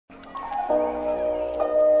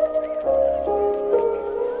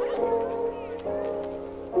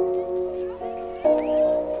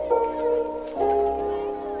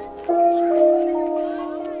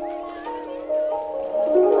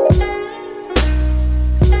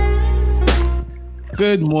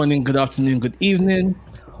Good morning, good afternoon, good evening.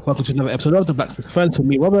 Welcome to another episode of the Black Six Friends with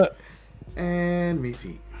me, Robert. And me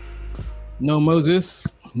feet. No Moses,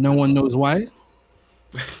 no one knows why.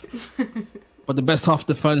 But the best half of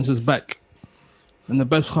the friends is back. And the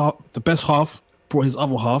best half brought his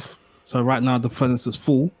other half. So right now the furnace is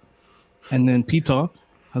full. And then Peter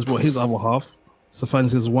has brought his other half. So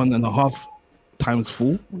furnace is 1.5 times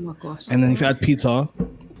full. Oh my gosh. And then if you add Peter,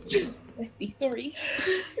 Let's be sorry.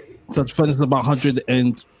 so the furnace is about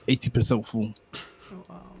 180% full. Oh,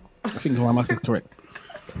 wow. I think my math is correct.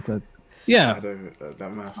 So, yeah.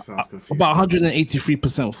 That math sounds confusing. About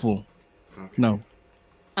 183% full. Okay. No.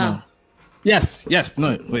 No. Yes.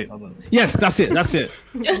 No. Wait. Hold on. Yes, that's it.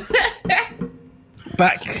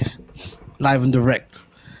 Back, live and direct.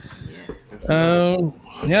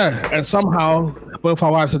 Yeah, and somehow both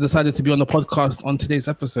our wives have decided to be on the podcast on today's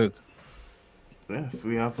episode, Yes,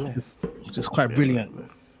 we are blessed. which is quite We are brilliant.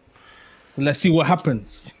 blessed. So let's see what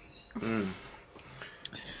happens.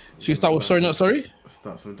 Should we start with sorry, not sorry?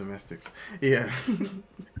 Start some domestics. Yeah.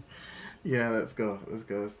 Yeah, let's go. Let's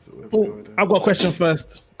go Well, with it. I've got a question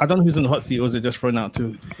first. I don't know who's in the hot seat, or is it just thrown out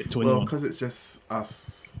to Well, anyone? because it's just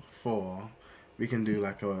us four, we can do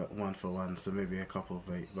like a 1-for-1, so maybe a couple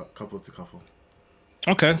to couple.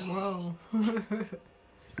 Okay. Wow.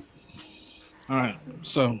 All right.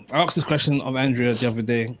 So I asked this question of Andrea the other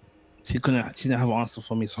day. She didn't have an answer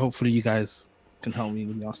for me. So hopefully you guys can help me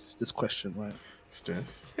when you ask this question, right?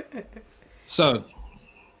 Stress. So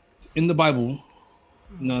in the Bible,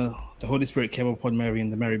 the Holy Spirit came upon Mary and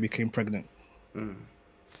the Mary became pregnant.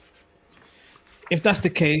 If that's the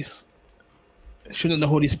case, shouldn't the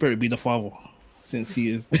Holy Spirit be the Father, since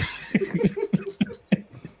he is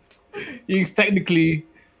he's technically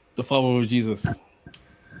the Father of Jesus?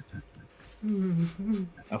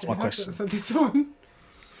 That's my question. So this one.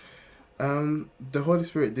 The Holy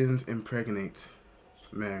Spirit didn't impregnate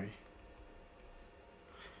Mary.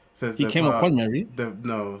 Says He came upon Mary.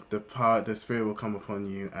 The Spirit will come upon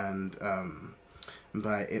you, and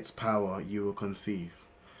by its power you will conceive.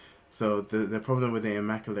 So the problem with the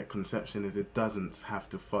Immaculate Conception is it doesn't have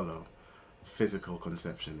to follow physical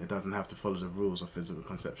conception. It doesn't have to follow the rules of physical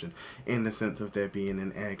conception in the sense of there being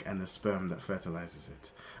an egg and a sperm that fertilizes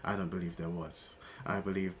it. I don't believe there was. I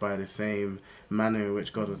believe by the same manner in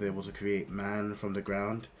which God was able to create man from the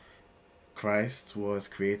ground, Christ was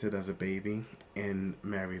created as a baby in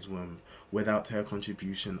Mary's womb without her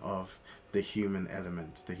contribution of the human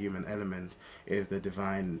element. The human element is the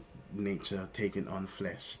divine nature taking on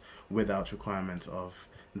flesh without requirement of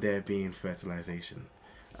there being fertilization.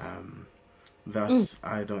 Thus,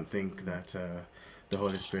 I don't think that the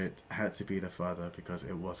Holy Spirit had to be the Father because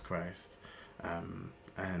it was Christ.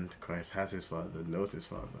 And Christ has his Father, knows his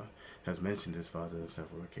Father, has mentioned his Father on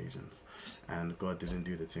several occasions. And God didn't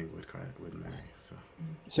do the thing with Mary.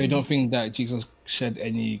 So you don't think that Jesus shared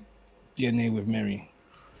any DNA with Mary?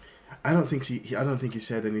 I don't think he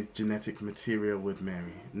shared any genetic material with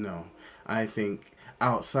Mary. No. I think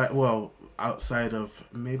outside of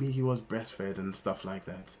maybe he was breastfed and stuff like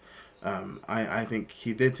that. I think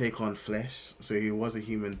he did take on flesh, so he was a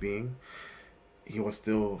human being. He was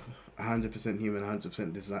still 100% human,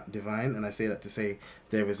 100% divine, and I say that to say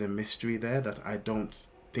there is a mystery there that I don't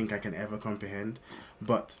think I can ever comprehend,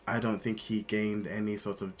 but I don't think he gained any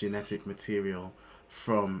sort of genetic material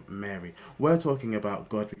from Mary. We're talking about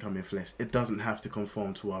God becoming flesh. It doesn't have to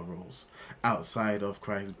conform to our rules outside of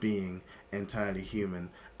Christ being entirely human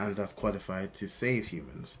and thus qualified to save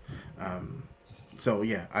humans. So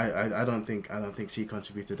yeah, I don't think she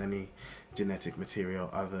contributed any genetic material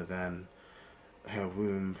other than her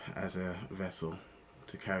womb as a vessel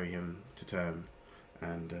to carry him to term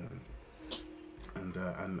and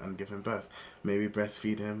give him birth. Maybe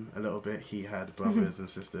breastfeed him a little bit. He had brothers and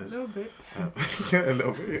sisters. A little bit. Yeah, a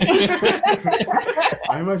little bit.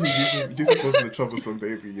 I imagine Jesus wasn't a troublesome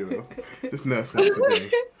baby, just nurse once a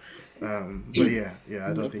day. But yeah,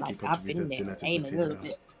 I don't think he contributed genetic material.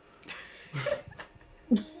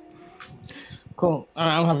 Cool. All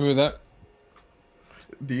right, I'm happy with that.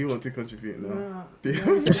 Do you want to contribute now?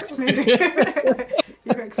 You've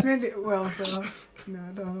explained it well, so no,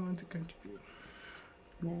 I don't want to contribute.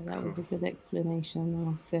 Yeah, that was a good explanation, I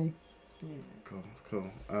must say.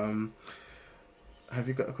 Cool. Have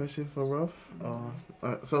you got a question for Rob?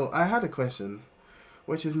 So I had a question,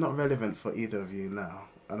 which is not relevant for either of you now,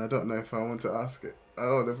 and I don't know if I want to ask it. I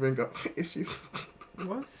don't want to bring up issues.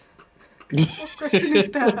 What? What question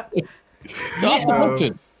is that? That's the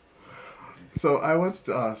question. So I wanted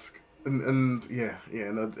to ask, and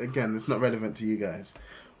no, again, it's not relevant to you guys,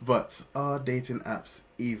 but are dating apps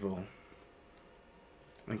evil?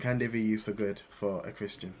 And can they be used for good for a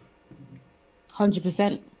Christian?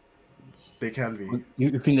 100%. They can be.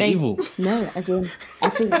 You think they're evil? No, I think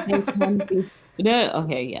they can be. No,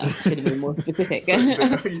 okay, yeah, should have been more specific.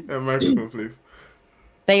 Microphone, please.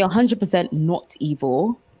 They are 100% not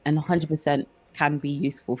evil and 100% can be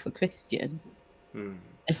useful for Christians,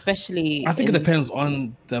 especially. I think it depends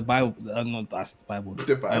on the Bible. Not that's the Bible.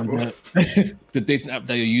 The Bible. The dating app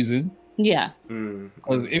that you're using. Yeah.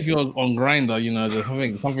 Because if you're on Grinder, there's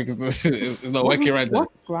something is not working right there.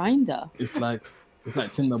 What's Grinder? It's like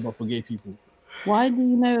Tinder but for gay people. Why do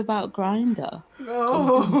you know about Grinder?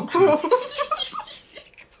 No.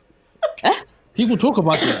 People talk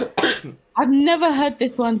about it. I've never heard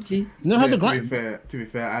this one, please. No, To be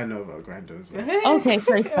fair, I know about Grindr as well. Okay,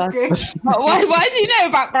 first Okay. Why do you know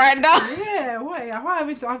about Grinder? Yeah, why?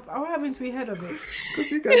 Why haven't we heard of it?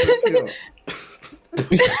 Because you guys are pure.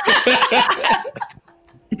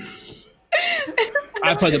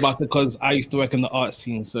 I've heard about it because I used to work in the art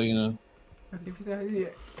scene, so Okay, Peter, yeah.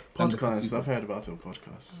 Podcasts. I've heard about it on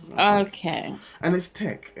podcasts. Okay. And it's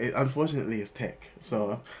tech. Unfortunately, it's tech.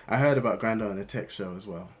 So I heard about Grindr on a tech show as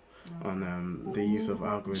well, on the use of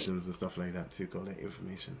algorithms and stuff like that to collect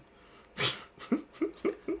information.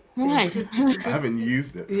 Right. I haven't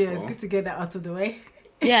used it before. Yeah, it's good to get that out of the way.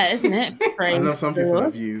 Yeah, isn't it? I know some people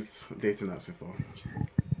have used dating apps before.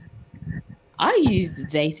 I used a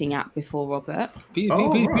dating app before, Robert.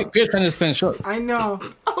 People trying to send shots. I know.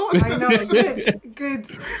 I know. Good.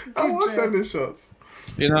 I was sending shots.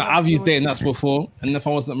 I've used dating apps before, and if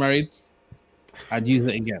I wasn't married, I'd use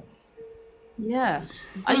it again. Yeah.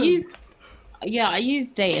 I used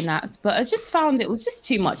dating apps, but I just found it was just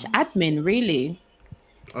too much admin, really.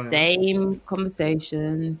 Oh, yeah. Same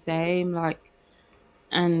conversation, same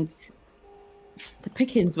and the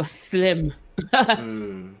pickings were slim.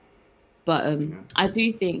 But I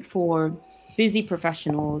do think for busy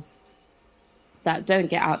professionals that don't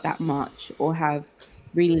get out that much or have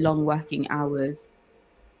really long working hours,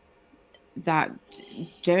 that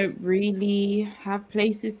don't really have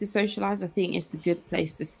places to socialize, I think it's a good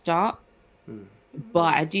place to start.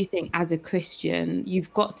 But I do think as a Christian,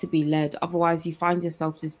 you've got to be led. Otherwise, you find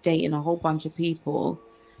yourself just dating a whole bunch of people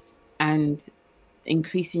and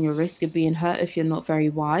increasing your risk of being hurt if you're not very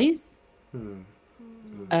wise.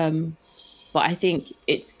 But I think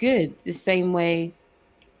it's good. The same way,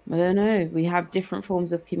 I don't know, we have different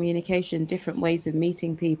forms of communication, different ways of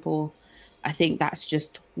meeting people. I think that's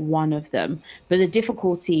just one of them. But the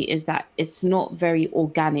difficulty is that it's not very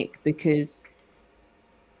organic because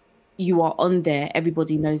you are on there.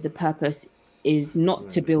 Everybody knows the purpose is not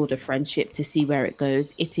to build a friendship to see where it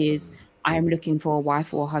goes. It is, I am looking for a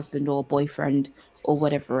wife or a husband or a boyfriend or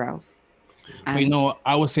whatever else. And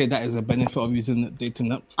I would say that is a benefit of using the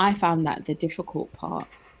dating app. I found that the difficult part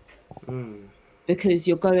because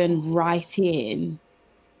you're going right in,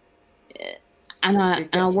 and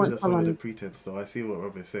I want someone. Some of the pretense, though. I see what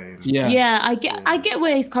Rob is saying. Yeah, I get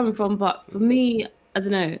where he's coming from, but for me, I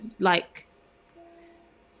don't know.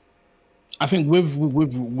 I think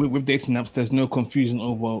with dating apps, there's no confusion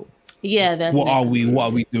over. Yeah, there's what are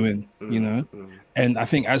we doing? And I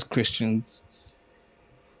think as Christians,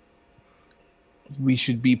 we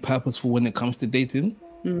should be purposeful when it comes to dating.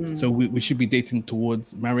 So we should be dating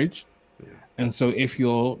towards marriage. And so if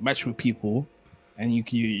you're matched with people and you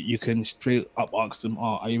can straight up ask them,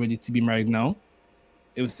 are you ready to be married now?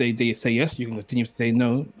 If they say yes, you can continue to say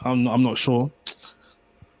no, I'm not sure.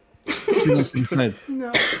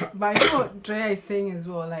 No, but I know what Drea is saying as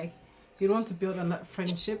well. You want to build on that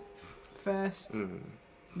friendship first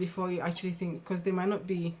before you actually think, because they might not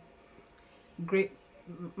be great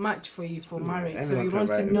match for you for marriage. So you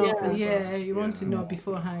want to know, you want to know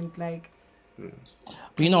beforehand, But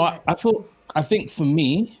I think for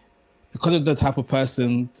me, because of the type of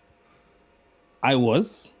person I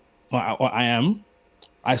was or I am,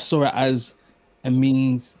 I saw it as a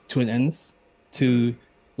means to an end to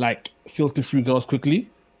filter through girls quickly.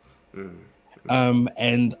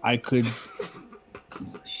 And I could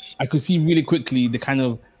see really quickly the kind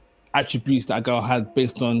of attributes that a girl had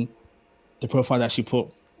based on the profile that she put.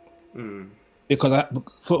 Because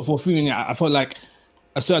for feeling it, I felt like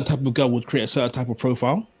a certain type of girl would create a certain type of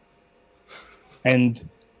profile. And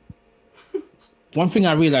one thing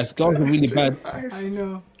I realized, girls are really bad. I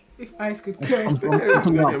know. If eyes could kill.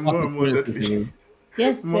 More and more deadly.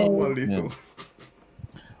 Yes, more lethal. Yeah.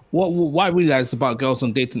 What I realized about girls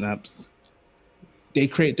on dating apps, they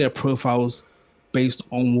create their profiles based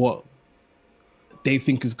on what they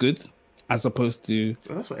think is good, as opposed to.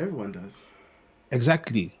 Well, that's what everyone does.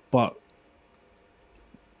 Exactly, but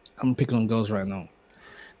I'm picking on girls right now.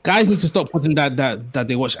 Guys need to stop putting that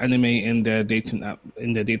they watch anime in their dating app,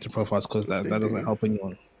 in their dating profiles, because that doesn't help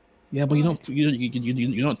anyone. Yeah, but you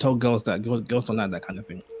don't tell girls that girls don't like that kind of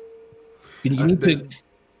thing. You Uh, need to the-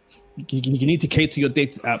 you need to cater your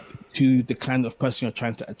dating app to the kind of person you're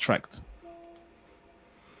trying to attract.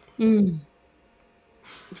 Mm.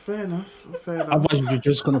 Fair enough. Fair enough. Otherwise, you're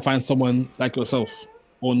just gonna find someone like yourself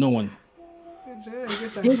or no one. Dre is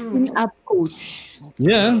just like, Dating app coach.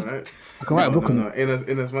 Yeah, All right. I can write a book on No. it.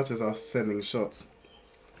 In as much as I was sending shots,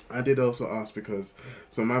 I did also ask because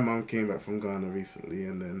so my mom came back from Ghana recently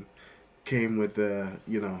and then came with the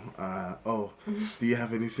oh, do you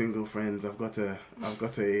have any single friends? I've got a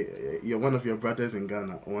you're one of your brothers in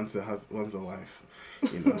Ghana wants a wife,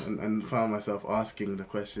 and found myself asking the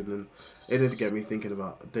question, and it did get me thinking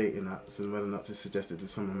about dating apps and whether or not to suggest it to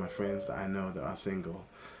some of my friends that I know that are single.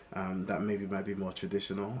 That maybe might be more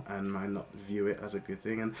traditional and might not view it as a good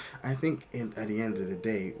thing. And I think at the end of the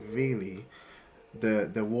day, really,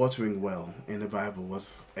 the watering well in the Bible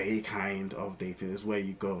was a kind of dating. It's where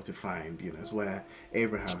you go to find, it's where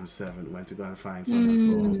Abraham's servant went to go and find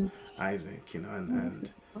someone for Isaac,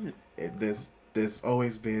 and there's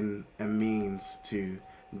always been a means to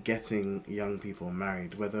getting young people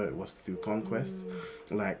married, whether it was through conquest,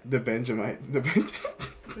 like the Benjamites, Benjamites.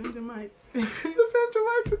 the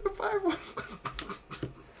Benjamites in the Bible.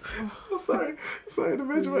 Oh, sorry, the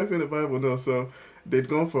Benjamites in the Bible. No, so they'd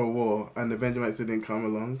gone for a war, and the Benjamites didn't come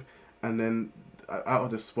along, and then out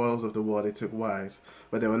of the spoils of the war, they took wives,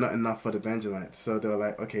 but they were not enough for the Benjamites. So they were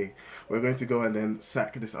like, okay, we're going to go and then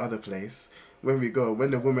sack this other place. When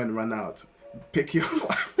the women run out, pick your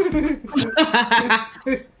wives.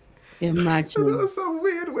 Imagine. It was some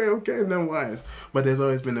weird way of getting them wives. But there's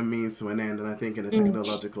always been a means to an end, and I think in a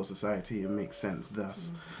technological society, it makes sense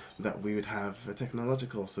thus that we would have a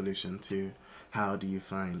technological solution to how do you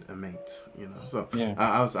find a mate, So Yeah.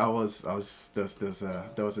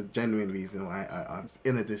 there was a genuine reason why I was,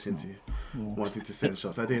 in addition to wanting to send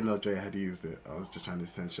shots. I didn't know Dre had used it. I was just trying to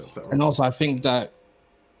send shots at And also, I think that,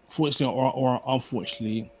 fortunately or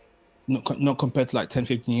unfortunately, not compared to like 10,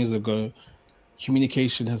 15 years ago,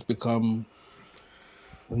 communication has become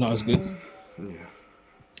not as good.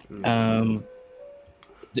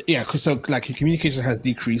 Because so like communication has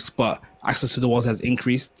decreased, but access to the world has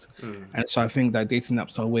increased, and so I think that dating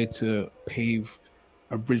apps are a way to pave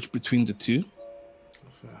a bridge between the two.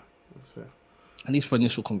 That's fair. At least for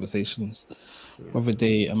initial conversations, whether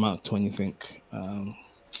they amount to anything,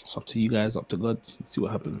 it's up to you guys, up to God. See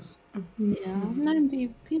what happens. Yeah, I've known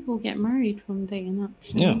people get married from dating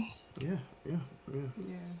apps. Yeah. Yeah.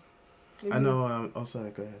 I know.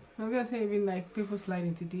 Sorry. Go ahead. I was gonna say, even like people slide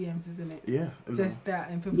into DMs, isn't it? Yeah. Just that,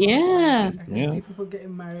 and people. Yeah. I can see people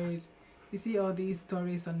getting married. You see all these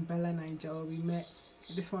stories on Bella Niger. We met.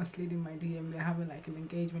 This one slid in my DM. They're having like an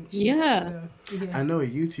engagement. Yeah. So, yeah. I know a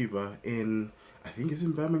YouTuber I think it's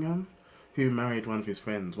in Birmingham, who married one of his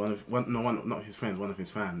friends. Not his friends. One of his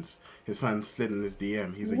fans. His fan slid in his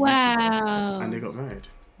DM. He's a YouTuber, and they got married.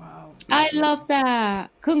 Wow. I love that.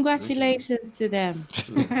 Congratulations to them.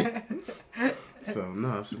 So no,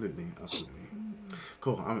 absolutely.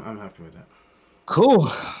 Cool. I'm happy with that. Cool.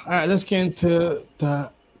 All right, let's get into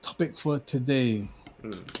the topic for today.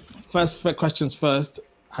 First questions first.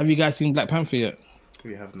 Have you guys seen Black Panther yet?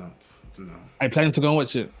 We have not. No. Are you planning to go and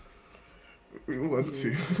watch it? We want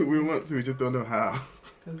to. We just don't know how.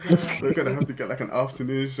 Zara, We're gonna have to get like an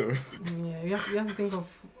afternoon show. yeah, you have to think of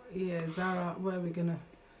Zara. Where are we gonna?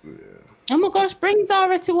 Yeah. Oh my gosh, bring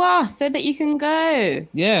Zara to us so that you can go.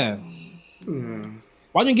 Yeah.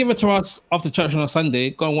 Why don't you give it to us after church on a Sunday,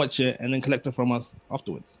 go and watch it, and then collect it from us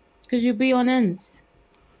afterwards? Because you'll be on ends.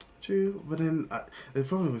 True, but then the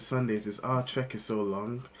problem with Sundays is our trek is so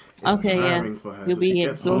long. It's Okay, tiring yeah. for her. You'll so be she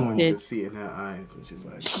gets home and you can exhausted. see it in her eyes, and she's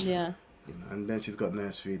like, Yeah. and then she's got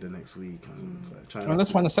nursery the next week, and it's like trying. Well,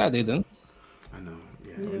 let's find a Saturday then. I know.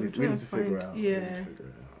 Yeah, Yeah, we need trying to to figure find- out. yeah. We need to figure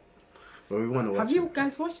it out. But we want to watch. Have you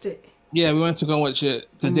guys watched it? Yeah, we went to go and watch it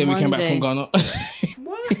the On day we came back from Monday. Ghana.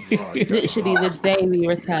 What? Oh, you guys are Literally hard. the day we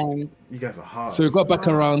returned. You guys are hard. So we got back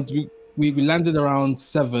around. We landed around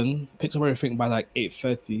 7. Picked up everything by like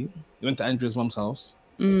 8:30. We went to Andrew's mom's house,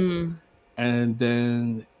 and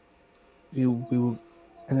then we were,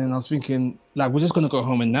 and then I was thinking like we're just gonna go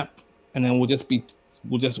home and nap, and then we'll just be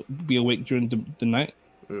awake during the night.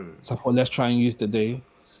 So I thought let's try and use the day.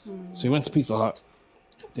 So we went to Pizza Hut.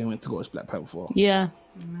 Then went to go watch Black Panther. Yeah.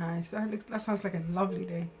 Nice. That sounds like a lovely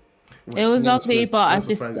day. It was Yeah, lovely, it's but I I'm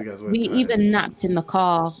just surprised you guys weren't we tired. even napped in the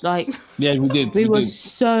car. Like Yeah, we did. we were did.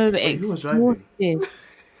 so Wait, who was driving? exhausted.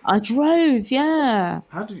 I drove, yeah.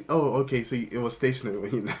 How did you? Oh, okay. So it was stationary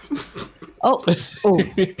when you napped. Oh,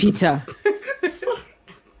 Peter.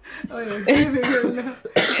 Oh yeah, at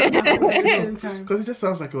the same time. Because it just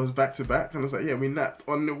sounds like it was back to back, and I was like, yeah, we napped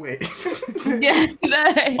on the way. Yeah.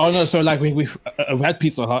 No. Oh no, so like we had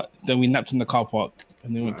Pizza Hut, then we napped in the car park,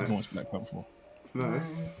 and then went to go watch Nice. Black Panther.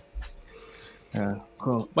 Nice. Yeah,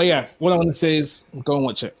 cool. But yeah, what I want to say is go and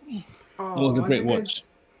watch it. Oh, It was a great it watch.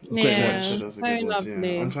 Great Yeah. watch. That was a Very good watch.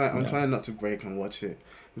 lovely. Yeah, I'm Yeah. trying not to break and watch it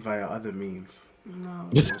via other means. No.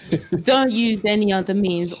 Don't use any other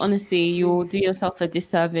means. Honestly, you'll do yourself a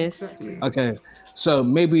disservice. Exactly. Okay, so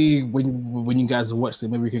maybe when you guys have watched it,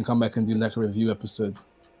 maybe we can come back and do like a review episode.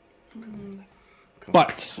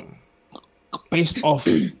 But based off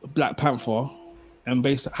Black Panther and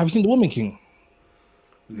based, have you seen The Woman King?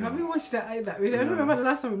 Have you watched that either? I don't remember the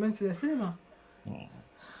last time we went to the cinema.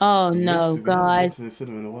 Oh no, Yes, we haven't been guys. to the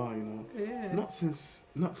cinema in a while, you know. Yeah.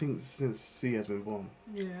 Nothing since C has been born.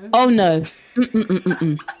 Yeah. Oh no.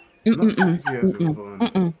 Not since C has been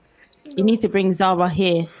born. You need to bring Zara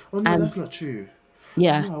here. Oh no, And- that's not true.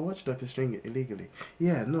 Yeah. No, I watched Doctor Strange illegally.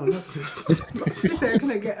 Yeah, no, not since. Not They're since.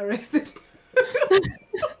 gonna get arrested.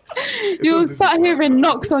 You'll Disney start Plus hearing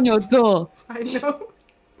now. knocks on your door. I know.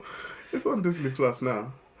 It's on Disney Plus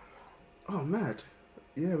now. Oh, mad.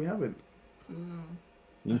 Yeah, we haven't.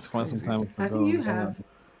 You need to find some time to I go. think you have.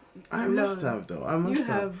 I No. must have though. I must You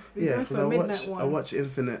have. We Yeah, went because for midnight I one. watched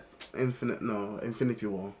Infinity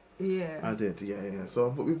War. Yeah. I did. Yeah. So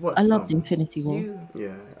but we've watched. I loved some. Infinity War. You.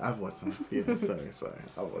 Yeah, I've watched some. Yeah, sorry.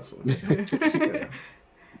 I watched some. Yeah.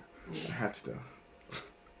 I had to though.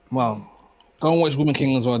 Well, go and watch Woman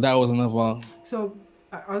King as well. That was another. So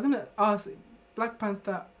I was gonna ask Black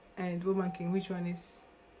Panther and Woman King, which one is?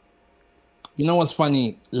 You know what's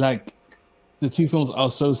funny? Like the two films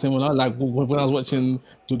are so similar. Like when I was watching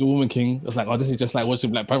The Woman King, I was like, oh, this is just like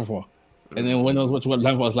watching Black Panther. And then when I was watching Black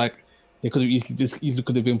Panther, I was like, they could have easily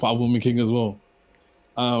could have been part of Woman King as well.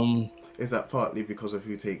 Is that partly because of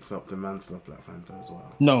who takes up the mantle of Black Panther as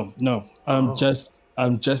well? No. Oh. Just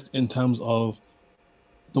in terms of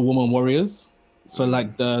the woman warriors. So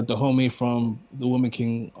like the homie from The Woman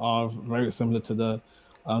King are very similar to the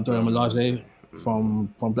Dora Milaje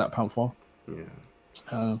from Black Panther. Yeah.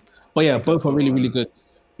 But yeah, Like I both are saw, really good.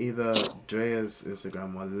 Either Drea's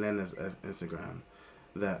Instagram or Lena's Instagram,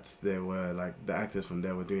 that they were like the actors from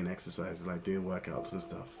there were doing exercises, like doing workouts and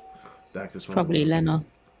stuff. The actors from Probably Lena.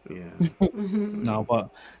 Yeah. No, but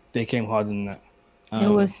they came hard in that. It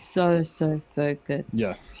was so good.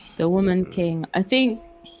 Yeah. The Woman King. I think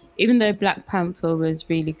even though Black Panther was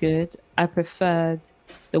really good, I preferred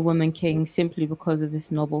The Woman King simply because of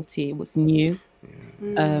its novelty. It was new.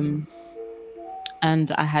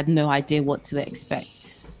 And I had no idea what to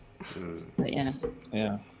expect. But yeah.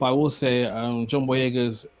 Yeah. But I will say John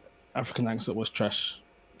Boyega's African accent was trash.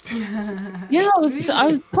 Yeah, I was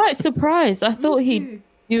quite surprised. I thought he'd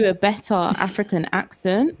do a better African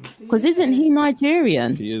accent. Because isn't he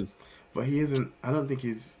Nigerian? He is. But he isn't. I don't think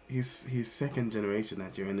he's second generation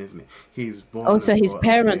Nigerian, isn't he? He's born. Oh, so and his brought up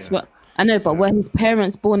parents here. were... I know, but were his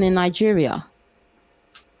parents born in Nigeria?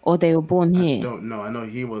 Or they were born here? Don't know. I know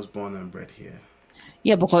he was born and bred here.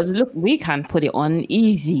 Yeah, because look, we can put it on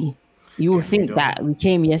easy. You will Yeah, we think don't. that we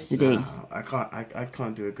came yesterday. No, I can't. I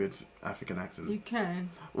can't do a good African accent. You can.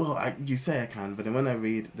 Well, you say I can, but then when I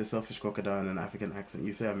read The Selfish Crocodile in an African accent,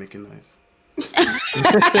 you say I'm making noise.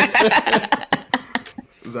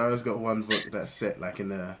 Zara's got one book that's set like in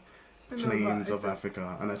the plains of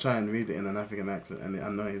Africa, and I try and read it in an African accent, and it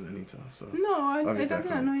annoys Anita. So No, it obviously I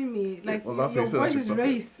doesn't can't. annoy me. Like well, that's your what you said,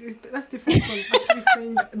 I voice should is stop it. raised. That's different from actually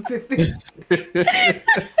saying the thing.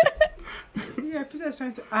 Yeah, Peter's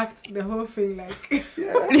trying to act the whole thing like.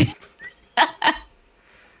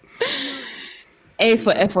 A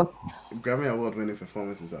for effort. Grammy Award-winning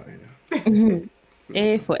performances out here.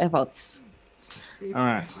 A for efforts. All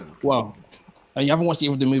right. Well, you haven't watched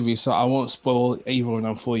either of the movies, so I won't spoil either of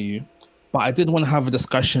them for you. But I did want to have a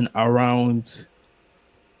discussion around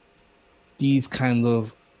these kind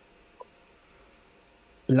of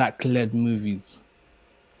black-led movies.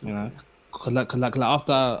 You know, cause like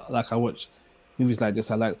after like I watch movies like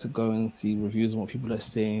this, I like to go and see reviews and what people are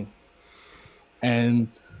saying. And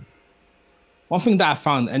one thing that I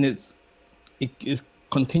found, and it's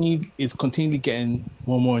continually getting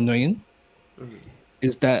more and more annoying,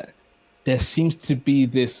 is that there seems to be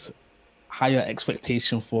this higher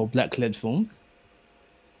expectation for black-led films.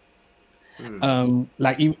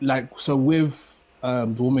 So with The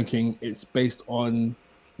Woman King, it's based on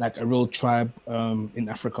like a real tribe in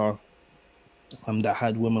Africa that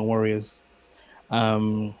had women warriors,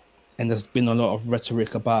 and there's been a lot of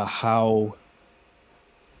rhetoric about how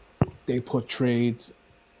they portrayed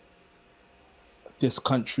this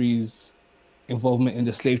country's involvement in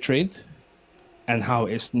the slave trade. and how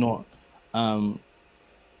it's not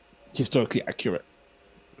historically accurate.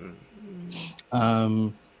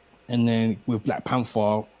 And then with Black Panther,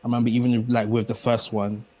 I remember even like with the first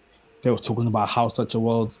one, they were talking about how such a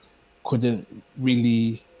world couldn't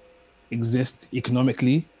really exist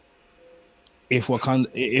economically if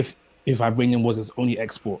vibranium was its only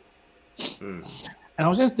export. And I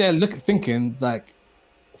was just there thinking like,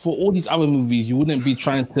 for all these other movies, you wouldn't be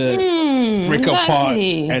trying to break apart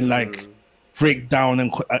Exactly. and like break down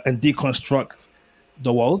and deconstruct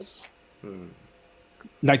the worlds.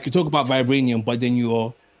 Like you talk about vibranium, but then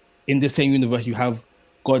you're in the same universe. You have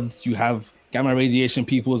gods, you have gamma radiation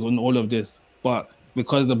peoples, and all of this. But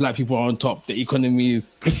because the black people are on top, the economy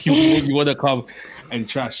is you want to come and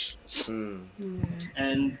trash. Yeah.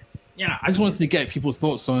 And yeah, I just wanted to get people's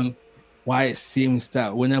thoughts on why it seems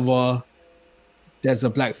that whenever there's a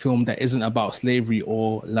black film that isn't about slavery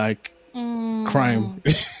or like crime,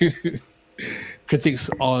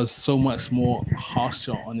 critics are so much more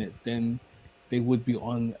harsher on it than they would be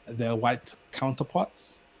on their white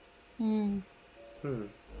counterparts. If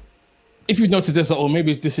you notice this, or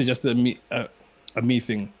maybe this is just a me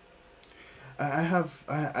thing. I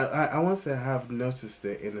want to say I have noticed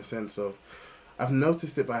it in the sense of I've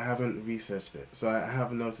noticed it, but I haven't researched it. So I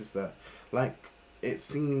have noticed that, like, it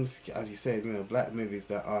seems, as you said, black movies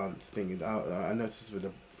that aren't thinking. I noticed with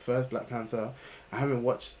the first Black Panther, I haven't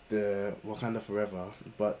watched the Wakanda Forever,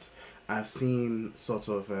 but I've seen sort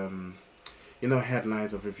of,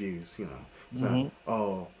 headlines of reviews. It's like,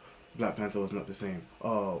 oh, Black Panther was not the same.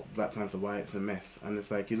 Oh, Black Panther, why it's a mess? And it's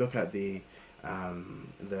like you look at the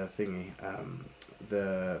thingy,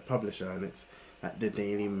 the publisher, and it's at the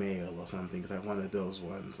Daily Mail or something. It's like one of those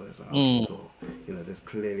ones. So it's like, okay, cool. There's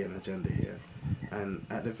clearly an agenda here, and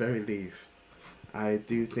at the very least, I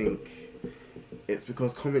do think it's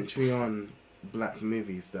because commentary on black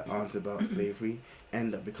movies that aren't about slavery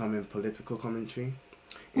end up becoming political commentary,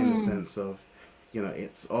 in the sense of,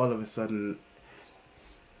 it's all of a sudden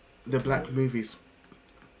the black movie's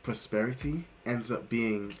prosperity ends up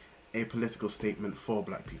being a political statement for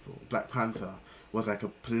black people. Black Panther was like a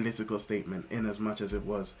political statement in as much as it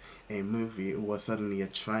was a movie. It was suddenly a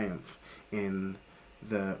triumph in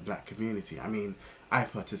the black community. I mean, I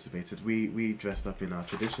participated. We dressed up in our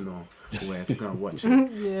traditional wear to go and watch it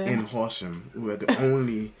in Horsham. We were the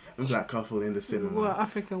only black couple in the cinema. Well,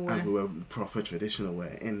 African wear. And we were proper traditional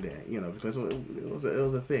wear in there, because it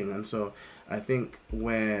was a thing. And so I think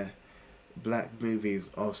where black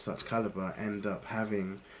movies of such caliber end up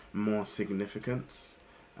having more significance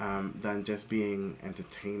than just being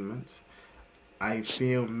entertainment, I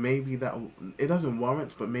feel maybe that it doesn't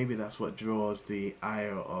warrant, but maybe that's what draws the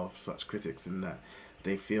ire of such critics, in that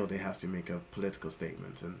they feel they have to make a political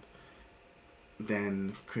statement and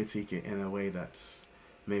then critique it in a way that's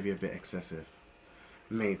maybe a bit excessive.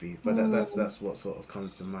 Maybe, but that's what sort of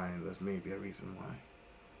comes to mind. That's maybe a reason why.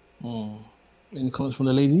 Any comments from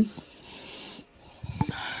the ladies?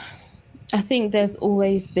 I think there's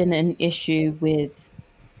always been an issue with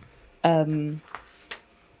the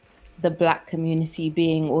black community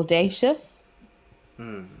being audacious.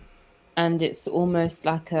 And it's almost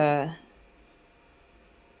like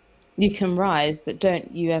you can rise, but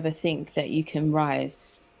don't you ever think that you can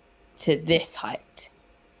rise to this height.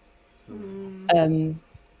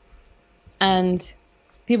 And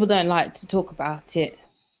people don't like to talk about it,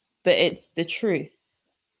 but it's the truth.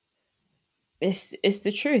 It's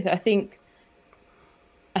the truth. I think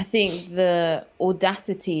the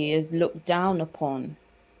audacity is looked down upon.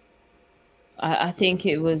 I think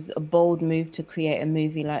it was a bold move to create a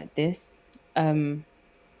movie like this. I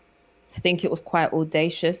think it was quite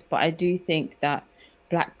audacious, but I do think that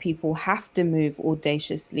black people have to move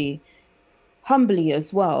audaciously, humbly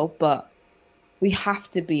as well, but we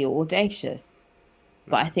have to be audacious.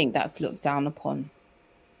 But I think that's looked down upon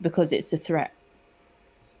because it's a threat.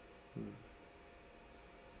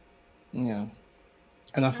 Yeah.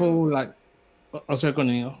 And I feel like, I was going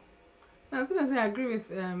to, I was gonna say I agree with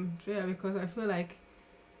Drea, because I feel like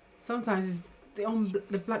sometimes it's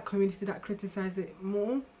the black community that criticize it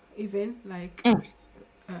more, even like our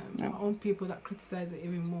own people that criticize it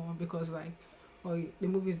even more, because like, oh, the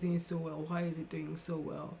movie's doing so well, why is it doing so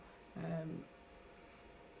well?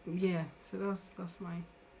 So that's my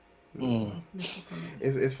little comment.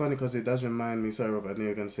 It's funny because it does remind me. Sorry, Rob, I knew you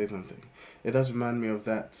were going to say something. It does remind me of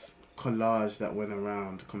that collage that went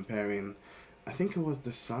around comparing, I think it was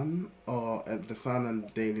The Sun or The Sun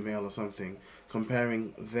and Daily Mail or something,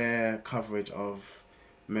 comparing their coverage of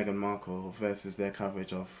Meghan Markle versus their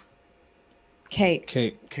coverage of Kate.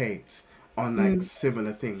 Kate on like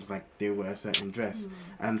similar things, like they wear a certain dress.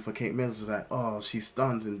 And for Kate Middleton, it was like, oh, she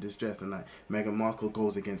stuns in this dress, and like Meghan Markle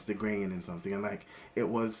goes against the grain and something, and like it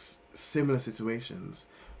was similar situations,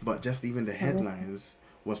 but just even the headlines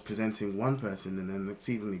was presenting one person in an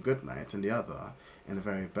exceedingly good light and the other in a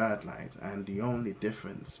very bad light, and the only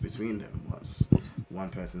difference between them was one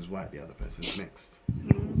person's white, the other person's mixed,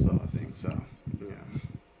 sort of thing. So yeah.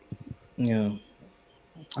 Yeah.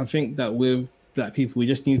 I think that with black people, we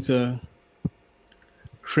just need to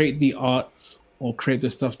create the art or create the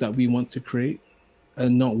stuff that we want to create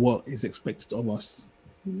and not what is expected of us.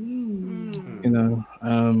 You know,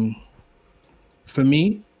 for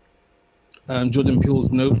me, Jordan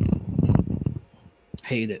Peele's Nope,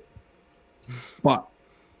 hated it. But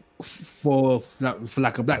for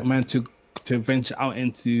like a black man to venture out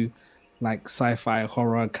into like sci-fi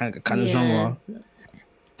horror kind of genre,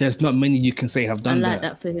 there's not many you can say have I done like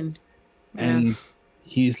that for him. and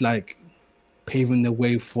he's like paving the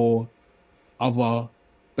way for other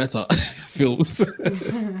better films.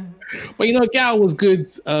 But you know, Gal was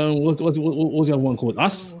good. What was the other one called?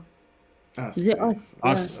 Us. Us, Is it yes.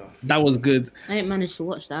 Us. Us. That was good. I didn't manage to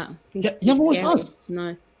watch that. I think Yeah, it's you too never watched scary. Us?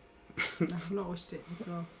 No, I've not watched it as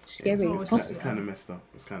well. scary. It's, as fuck. it's kind of messed up.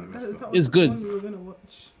 It's kind of messed Is up. that It's the good. one we were gonna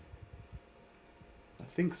watch? I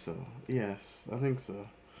think so. Yes, I think so.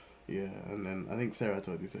 Yeah, and then I think Sarah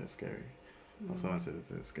told you said it's scary. Or someone said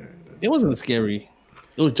it's scary. It wasn't scary.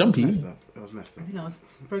 It was jumpy. Messed up. It was messed I up. think I was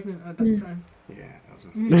pregnant at that time. Yeah, it was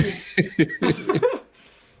messed up.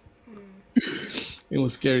 It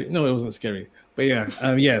was scary. No, it wasn't scary. But yeah,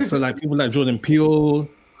 yeah. So like people like Jordan Peele.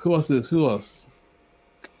 Who else is? Who else?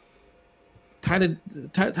 Tyler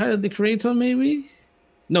the Creator, maybe?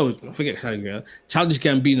 No, forget Tyler. Childish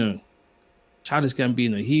Gambino. Childish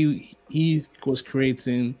Gambino. He was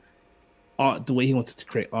creating art the way he wanted to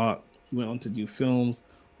create art. He went on to do films,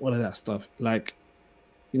 all of that stuff. Like,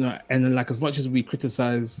 you know, and then like as much as we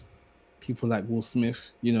criticize people like Will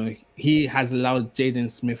Smith, you know, he has allowed Jaden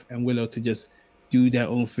Smith and Willow to just do their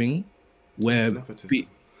own thing. Where Nepotism.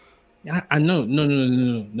 I know,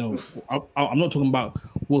 no. I'm not talking about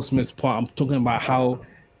Will Smith's part. I'm talking about how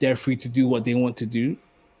they're free to do what they want to do,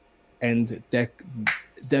 and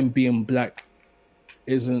them being black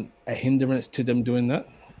isn't a hindrance to them doing that.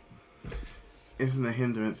 Isn't a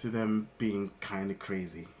hindrance to them being kind of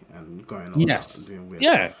crazy and going on Yes. and doing weird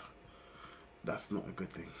Yeah. stuff. That's not a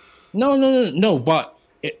good thing. No. But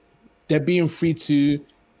they're being free to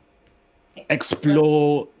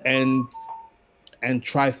explore and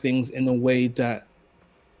try things in a way that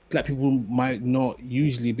black people might not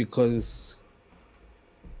usually, because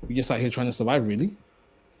we're just out here trying to survive, really.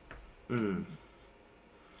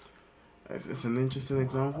 It's an interesting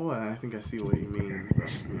example, and I think I see what you mean. But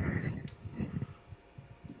yeah.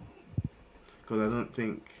 Because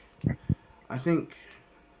I think,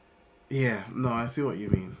 yeah, no, I see what you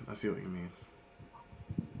mean.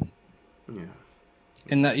 Yeah.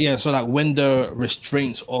 And that, yeah, so like when the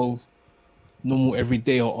restraints of normal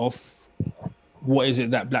everyday are off, what is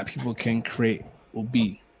it that black people can create or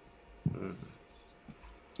be?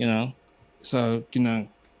 You know? So, you know,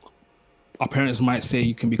 our parents might say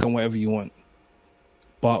you can become whatever you want.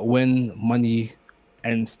 But when money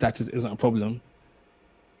and status isn't a problem,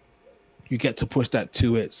 you get to push that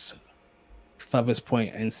to its furthest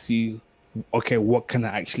point and see, okay, what can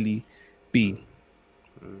I actually be?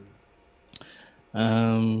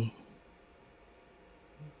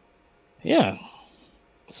 Yeah.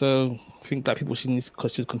 So I think that people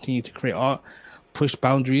should continue to create art, push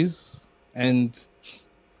boundaries, and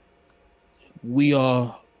we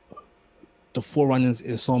are the forerunners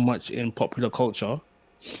in so much in popular culture.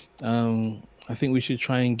 I think we should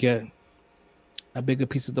try and get a bigger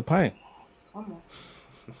piece of the pie.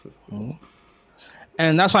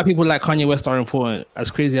 And that's why people like Kanye West are important.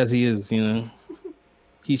 As crazy as he is, you know,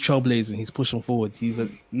 he's trailblazing. He's pushing forward. He's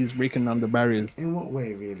breaking down the barriers. In what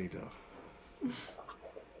way, really, though?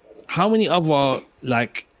 How many other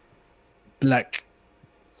like black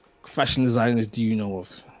fashion designers do you know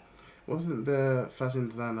of? Wasn't the fashion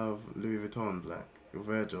designer of Louis Vuitton black?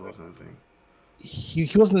 Virgil or something? He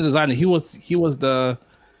wasn't the designer. He was the,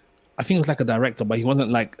 I think he was like a director, but he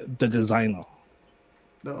wasn't like the designer.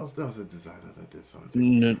 That was a designer that did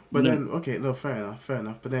something. No, But no. then, okay, no, fair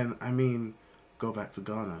enough. But then, I mean, go back to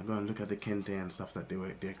Ghana. Go and look at the kente and stuff that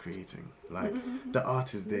they're creating. Like, the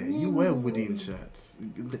art is there. You wear Woodin shirts.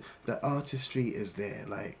 The artistry is there.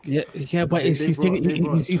 Like, yeah, but he's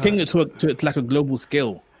taking it to like a global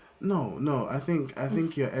scale. No. I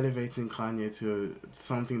think you're elevating Kanye to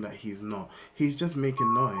something that he's not. He's just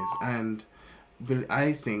making noise, and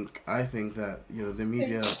I think that, you know, the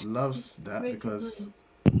media loves that because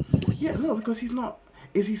Yeah, no, because he's not.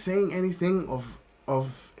 Is he saying anything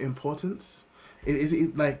of importance? Is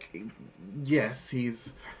it like? Yes,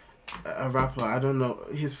 he's a rapper. I don't know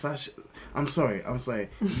his fashion. I'm sorry.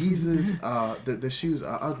 Yeezys the shoes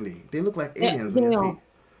are ugly. They look like aliens on They your are feet.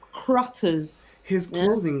 crotters. His Yeah.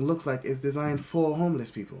 clothing looks like it's designed for homeless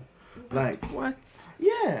people. Like, What?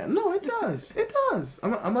 yeah, no, it does. It does.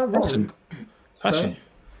 Am I wrong? Fashion. Fashion. Sorry?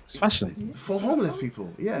 It's fashion. For homeless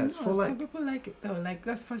people, yes. No, For like, some people like it though. Like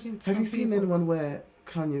that's fashion. To have you some seen people. anyone wear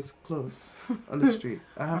Kanye's clothes on the street?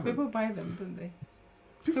 I And haven't. people buy them, don't they?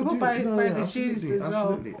 People people do. buy No, the yeah, shoes as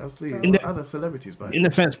well. Absolutely. So- In the- Other celebrities buy. In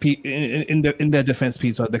defense, in their defense,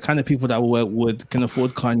 Peter, the kind of people that can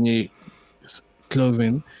afford Kanye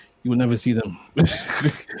clothing, you will never see them.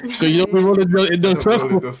 So you don't roll in those I don't roll in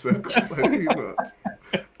circles. those circles. I do not.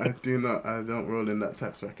 I do not. I don't roll in that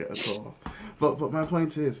tax bracket at all. But my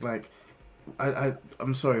point is, like,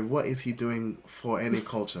 I'm sorry. What is he doing for any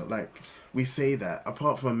culture? Like, we say that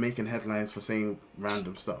apart from making headlines for saying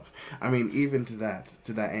random stuff. I mean, even to that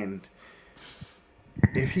end,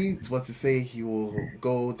 if he was to say he will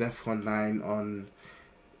go DEFCON 9 on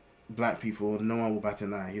black people, no one will bat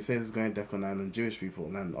an eye. He says he's going DEFCON 9 on Jewish people,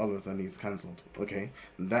 and all of a sudden he's cancelled. Okay,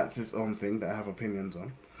 that's his own thing that I have opinions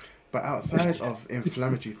on. But outside of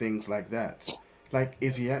inflammatory things like that, like,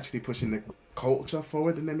 is he actually pushing the culture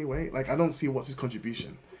forward in any way? Like, I don't see what's his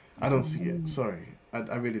contribution. I don't see it. Sorry,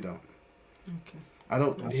 I really don't. Okay. I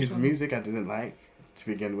don't. His music I didn't like to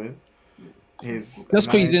begin with. His Just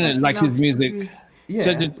because you didn't like his enough. music, yeah.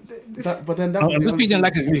 So But then that was the just only because you didn't thing-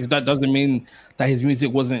 like his music, that doesn't mean that his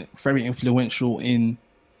music wasn't very influential in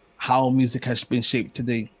how music has been shaped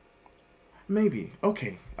today. Maybe.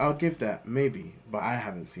 Okay, I'll give that. Maybe, but I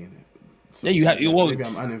haven't seen it. So Yeah, you have. Well, maybe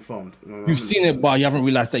I'm uninformed. you've seen it, but you haven't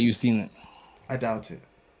realized that you've seen it. I doubt it.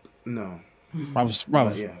 No. Bruv,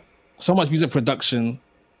 But yeah. so much music production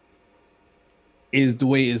is the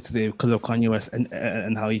way it is today because of Kanye West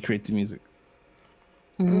and how he created music.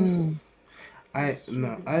 I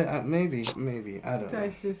maybe I don't know.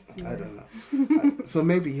 That's just. I don't know. So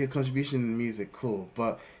maybe his contribution in music, cool,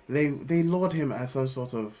 but they laud him as some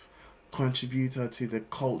sort of contributor to the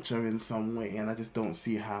culture in some way, and I just don't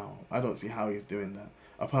see how. I don't see how he's doing that.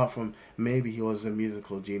 Apart from maybe he was a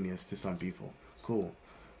musical genius to some people, cool,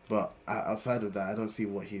 but outside of that, I don't see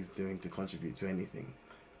what he's doing to contribute to anything.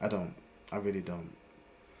 I don't. I really don't.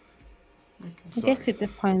 I guess it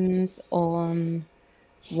depends on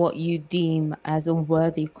what you deem as a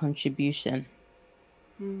worthy contribution.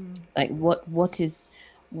 Like what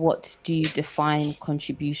do you define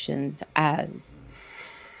contributions as?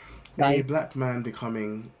 A Like, black man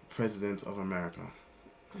becoming president of America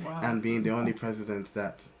Wow. and being the only president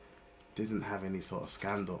that didn't have any sort of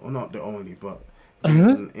scandal, or not the only, but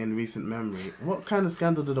in recent memory. What kind of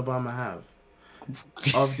scandal did Obama have?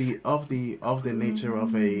 Of the nature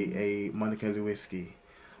of a Monica Lewinsky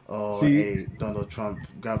or a Donald Trump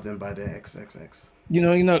grabbed them by their XXX.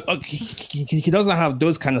 He doesn't have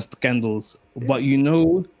those kind of scandals, but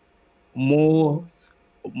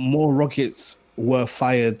more rockets were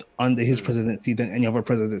fired under his presidency than any other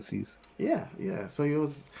presidencies. Yeah. So he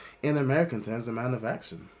was, in American terms, a man of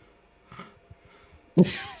action.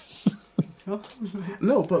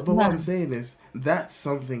 No, but what I'm saying is that's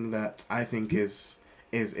something that I think is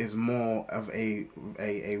more of a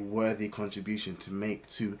worthy contribution to make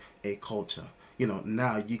to a culture.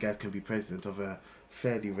 Now you guys can be president of a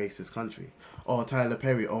fairly racist country, or Tyler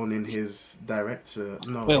Perry owning his director.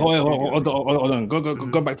 No, Wait, hold on.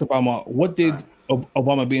 Go back to Obama. What did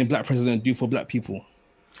Obama being black president do for black people?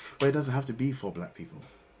 But it doesn't have to be for black people,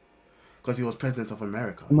 because he was president of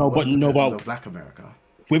America. No, He but wasn't president but of Black America.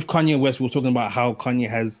 With Kanye West, we were talking about how Kanye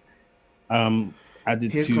has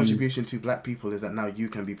added His to contribution to black people is that now you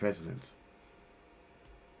can be president.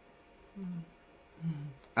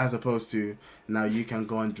 As opposed to now you can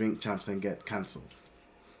go and drink champs and get cancelled.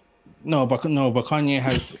 but Kanye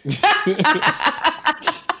has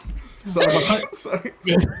Sorry.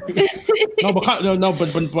 but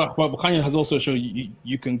Kanye has also shown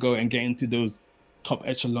you can go and get into those top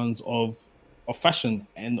echelons of fashion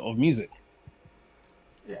and of music.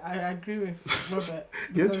 Yeah, I agree with Robert.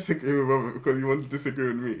 You because- disagree with Robert because you want to disagree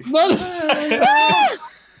with me.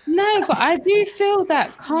 no, but I do feel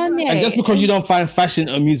that Kanye. And just because you don't find fashion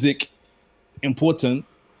or music important,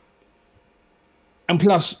 and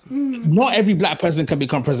plus, not every black person can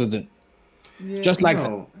become president. Yeah. Just like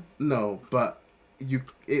No, but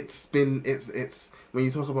it's when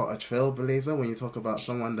you talk about a trailblazer, when you talk about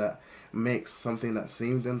someone that makes something that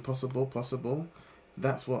seemed impossible possible,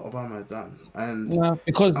 That's what Obama has done. And No,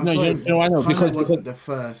 because I'm no, sorry, I know Kanye because wasn't the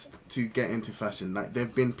first to get into fashion. Like,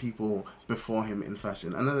 there've been people before him in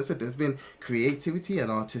fashion. And as I said, there's been creativity and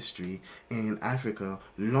artistry in Africa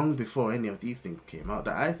long before any of these things came out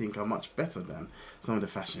that I think are much better than some of the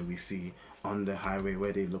fashion we see on the highway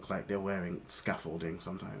where they look like they're wearing scaffolding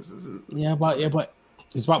sometimes. yeah, Sorry. but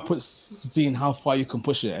it's about seeing how far you can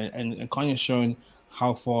push it, and Kanye's shown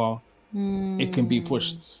how far it can be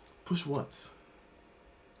pushed. Push what?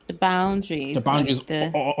 The The boundaries, boundaries, like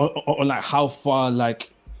the or like how far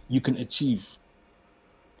like you can achieve.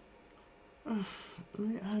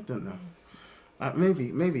 I don't know.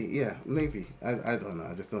 Maybe, yeah, maybe. I don't know.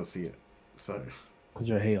 I just don't see it. Sorry. Because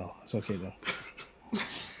you're a hater. It's okay though.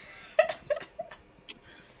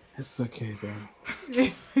 It's okay though. Yeah,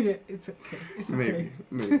 it's okay. It's okay.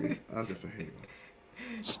 Maybe. I'm just a hater.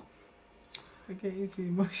 Okay, it's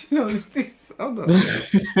emotional with this. I'm not.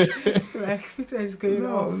 Like, Peter is going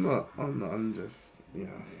No, off. I'm not. I'm just. Yeah.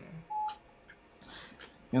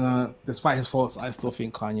 You know, despite his faults, I still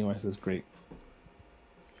think Kanye West is great.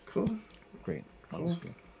 Cool. Great. Cool.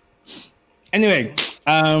 Honestly. Anyway,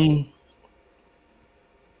 what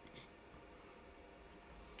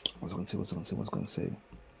was I gonna say?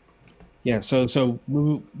 Yeah, so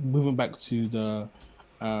moving back to the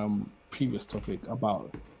previous topic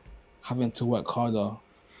about having to work harder.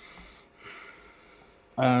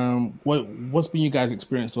 What's been your guys'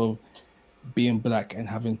 experience of being black and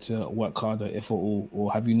having to work harder, if at all,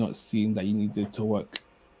 or have you not seen that you needed to work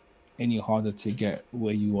any harder to get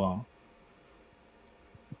where you are?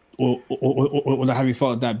 Or have you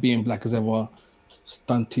felt that being black has ever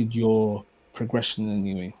stunted your progression in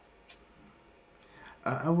any way?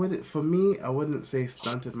 I wouldn't. For me, I wouldn't say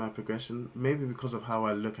stunted my progression. Maybe because of how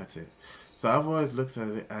I look at it. So I've always looked at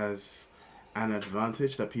it as an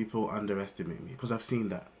advantage that people underestimate me, because I've seen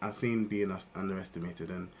that. I've seen being underestimated,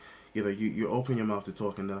 and you open your mouth to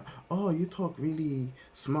talk, and they're like, oh, you talk really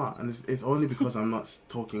smart, and it's only because I'm not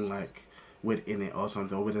talking like with in it or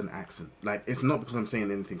something, or with an accent. Like, it's not because I'm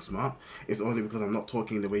saying anything smart. It's only because I'm not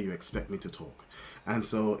talking the way you expect me to talk, and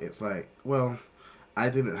so it's like, well, I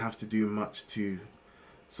didn't have to do much to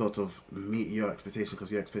sort of meet your expectation,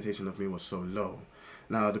 because your expectation of me was so low.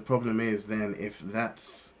 Now the problem is then, if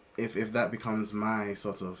that becomes my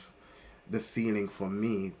sort of the ceiling for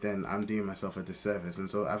me, then I'm doing myself a disservice, and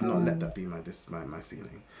so I've not let that be my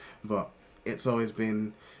ceiling. But it's always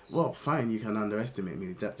been, well, fine, you can underestimate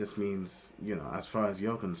me. That just means, as far as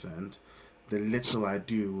you're concerned, the little I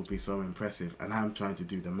do will be so impressive, and I'm trying to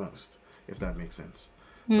do the most, if that makes sense.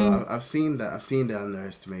 So I've seen that. I've seen the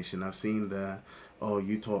underestimation. I've seen the, oh,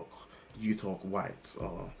 you talk white,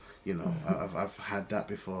 or I've had that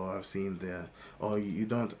before. I've seen the, oh, you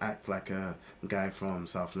don't act like a guy from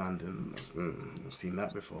South London. I've seen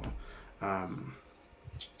that before.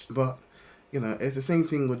 But it's the same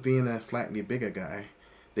thing with being a slightly bigger guy.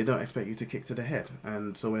 They don't expect you to kick to the head,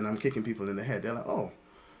 and so when I'm kicking people in the head, they're like, oh.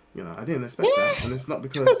 I didn't expect that. And it's not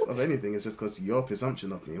because of anything. It's just because your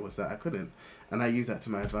presumption of me was that I couldn't. And I use that to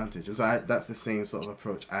my advantage. And so that's the same sort of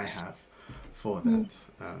approach I have for that.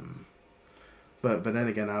 But then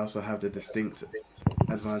again, I also have the distinct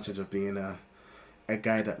advantage of being a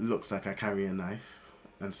guy that looks like I carry a knife.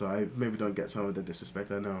 And so I maybe don't get some of the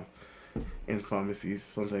disrespect. I know in pharmacies,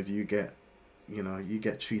 sometimes you get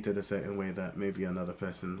treated a certain way that maybe another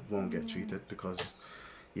person won't get treated, because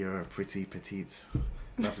you're a pretty petite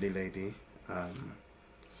lovely lady.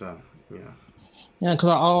 So yeah. Yeah, because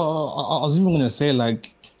I was even gonna say,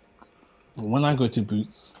 like, when I go to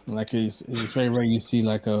Boots, like, it's very rare you see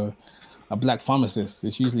like a black pharmacist.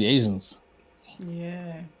 It's usually Asians.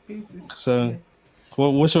 Yeah, Boots is, So, yeah.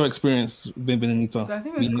 what's your experience been, Anita? So I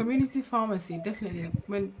think with community pharmacy, definitely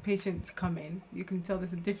when patients come in, you can tell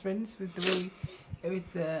there's a difference with the way, if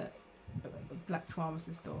it's a black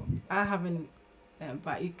pharmacist, or I haven't,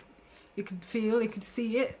 but you could feel, you could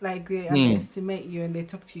see it, like they underestimate you and they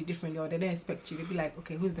talk to you differently, or they don't expect you. They'd be like,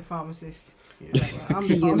 okay, who's the pharmacist? Yeah. Like, well, I'm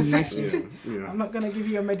the pharmacist. Yeah. I'm not gonna give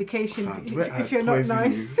you a medication if I'd you're not poison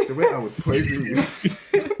nice. you, the way I would poison you.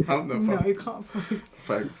 I'm not No, you pharmacist. can't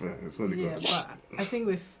poison. Fair. It's only Yeah, good. but I think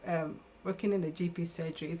with working in the GP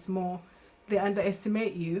surgery, it's more they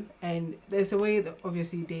underestimate you, and there's a way that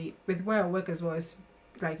obviously they, with where I work as well, it's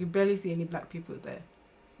like you barely see any black people there.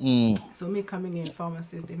 So me coming in,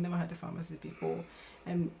 pharmacist, they've never had a pharmacist before,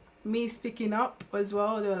 and me speaking up as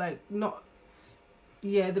well, they were like, not,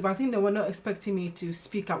 yeah, but I think they were not expecting me to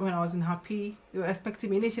speak up when I wasn't happy. They were expecting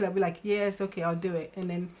me initially, I'd be like, yes, okay, I'll do it, and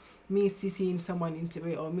then me CCing someone into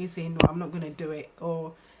it, or me saying, no, I'm not gonna do it,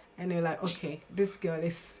 and they're like, okay, this girl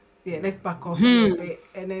is, let's back off a little bit,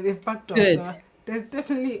 and then they've backed off. Good. So there's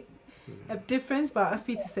definitely, a difference, but as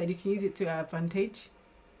Peter said, you can use it to our advantage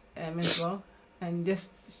as well, and just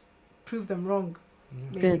prove them wrong.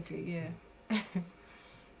 Basically, yeah.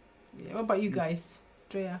 Yeah. What about you guys,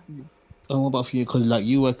 Drea? What about for you? Because like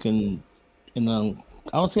you work in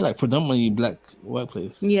I would say like predominantly black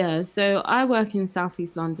workplace. Yeah, so I work in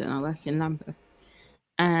Southeast London. I work in Lambeth,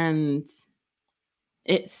 and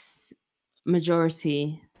it's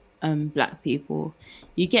majority black people.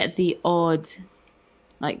 You get the odd,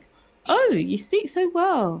 like, oh, you speak so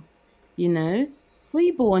well, you know, were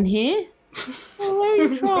you born here? Oh, where are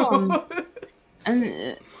you from?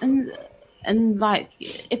 And like,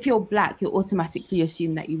 if you're black, you automatically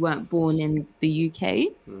assume that you weren't born in the UK.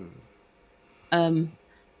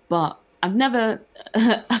 But I've never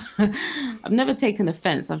I've never taken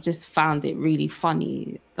offense. I've just found it really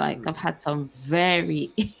funny. Like, I've had some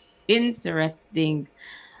very interesting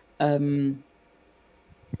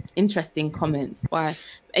interesting comments by,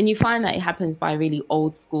 and you find that it happens by really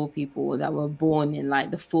old school people that were born in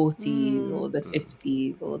like the 40s or the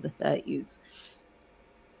 50s or the 30s.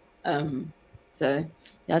 So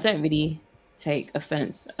yeah, I don't really take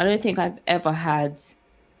offense. I don't think I've ever had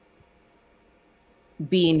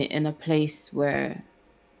been in a place where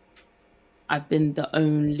I've been the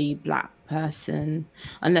only black person,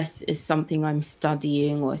 unless it's something I'm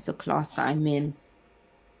studying or it's a class that I'm in.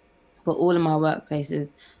 But all of my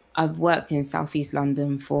workplaces, I've worked in Southeast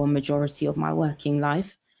London for a majority of my working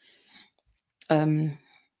life. So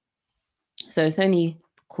it's only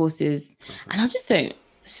courses, and I just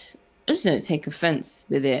don't take offense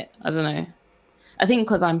with it. I don't know. I think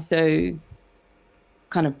because I'm so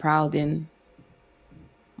kind of proud in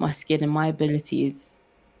my skin and my abilities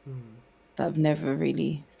that I've never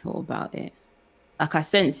really thought about it. Like, I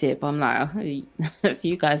sense it, but I'm like, oh, that's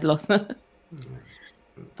you guys lost.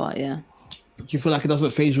 But yeah. Do you feel like it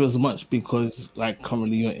doesn't phase you as much because like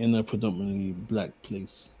currently you're in a predominantly black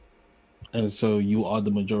place, and so you are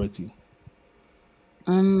the majority?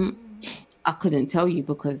 I couldn't tell you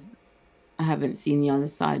because I haven't seen the other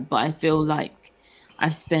side, but I feel like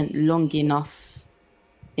I've spent long enough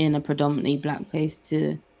in a predominantly black place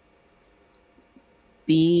to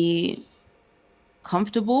be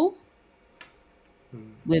comfortable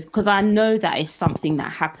with, because I know that it's something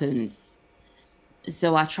that happens.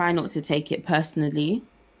 So I try not to take it personally.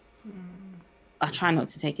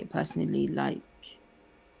 Like,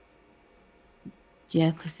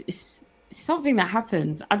 yeah, because it's something that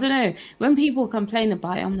happens. I don't know. When people complain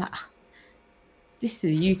about it, I'm like, this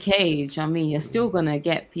is UK. Do you know what I mean? You're still gonna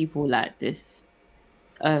get people like this.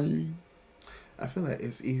 I feel like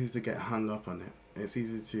it's easy to get hung up on it. It's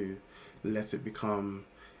easy to let it become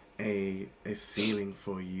a ceiling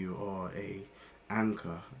for you or a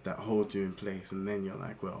anchor that holds you in place, and then you're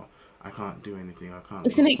like, well, I can't do anything. I can't.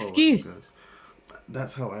 It's go an forward excuse. because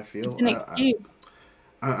that's how I feel. It's an excuse.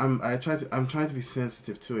 I'm trying to be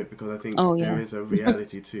sensitive to it because I think Oh, there yeah. is a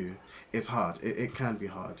reality to. It's hard. It can be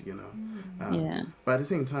hard, you know. Yeah. But at the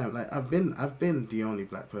same time, like I've been the only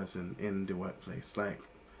black person in the workplace like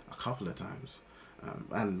a couple of times,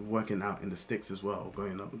 and working out in the sticks as well,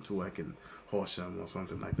 going up to work in Horsham or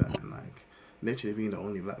something like that, and like literally being the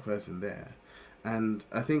only black person there. And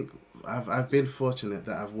I think I've been fortunate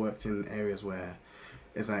that I've worked in areas where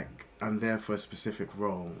it's like I'm there for a specific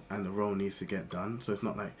role and the role needs to get done. So it's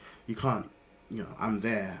not like you can't, you know, I'm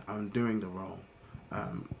there, I'm doing the role.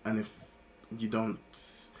 And if you don't,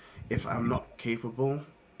 if I'm not capable,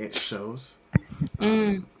 it shows.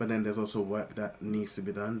 But then there's also work that needs to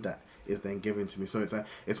be done that is then given to me. So it's like,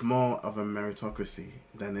 it's more of a meritocracy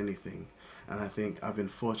than anything. And I think I've been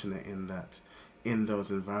fortunate in that, in those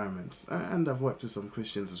environments, and I've worked with some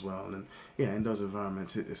Christians as well, and yeah, in those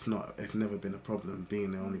environments it's never been a problem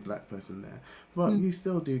being the only black person there, but you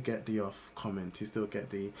still do get the off comment, you still get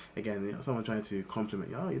the, again, you know, someone trying to compliment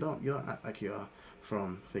you, oh, you don't act like you're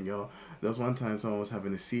from thing. There was one time someone was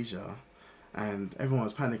having a seizure and everyone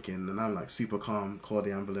was panicking, and I'm like super calm, call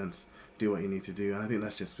the ambulance, do what you need to do, and I think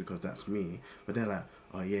that's just because that's me, but they're like,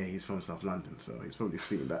 oh yeah, he's from South London, so he's probably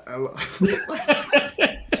seen that a lot.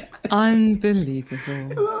 Unbelievable.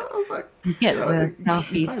 I was like, You get you know, the you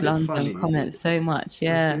Southeast find it London funny. comments so much, But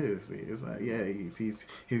yeah. seriously, it's like, yeah,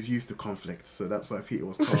 he's used to conflict, so that's why Peter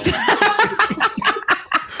was calm.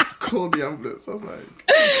 Called the ambulance. I was like,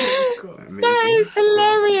 That is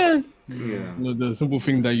hilarious. yeah, You know, the simple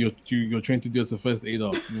thing that you're trained to do as a first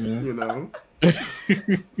aider. You know? you know.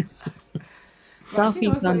 But I think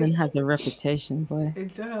Southeast also London it's- has a reputation, boy.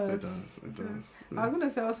 It does. It does. It does. I was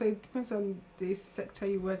gonna say also it depends on the sector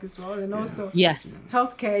you work as well, and Yeah. also Yes.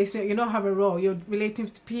 healthcare is that you don't have a role. You're relating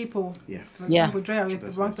to people. Yes. For Yeah. example, Drea, with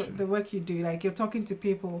That's the, very true. the work you do, like you're talking to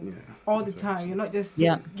people Yeah. all the That's very time. true. You're not just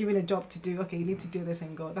Yeah. given a job to do. Okay, you need to do this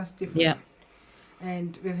and go. That's different. Yeah.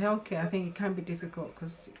 And with healthcare, I think it can be difficult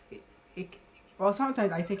because well,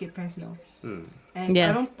 sometimes I take it personal, Mm. and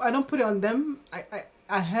Yeah. I don't put it on them.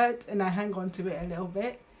 I hurt and I hang on to it a little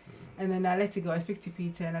bit, and then I let it go. I speak to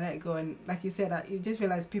Peter and I let it go. And like you said, you just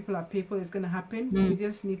realize people are people. It's gonna happen. We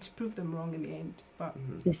just need to prove them wrong in the end. But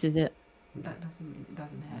This is it. that doesn't mean it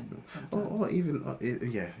doesn't happen sometimes. Or even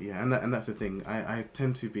yeah, and that's the thing. I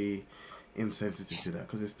tend to be insensitive to that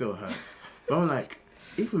because it still hurts. But I'm like,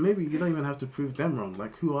 even maybe you don't even have to prove them wrong.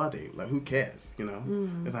 Like, who are they? Like, who cares? You know,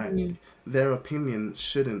 it's like their opinion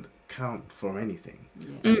shouldn't count for anything.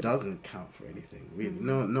 Yeah. It doesn't count for anything, really.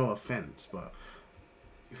 No offense, but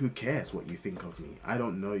who cares what you think of me? I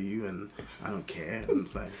don't know you, and I don't care. And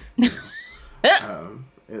it's like,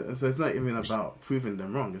 so it's not even about proving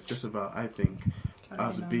them wrong. It's just about, I think,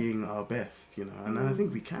 us being our best, you know. And I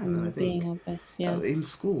think we can. And I think Being our best, yeah. in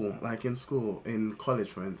college,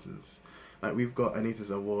 for instance, like we've got Anita's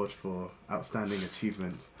award for outstanding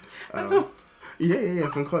achievement. Yeah,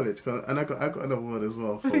 from college, and I got an award as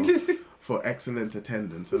well for excellent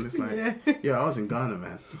attendance. And it's like, yeah, I was in Ghana,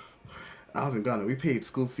 man. I was in Ghana. We paid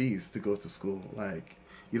school fees to go to school. Like,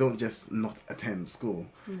 you don't just not attend school.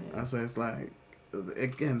 And so it's like,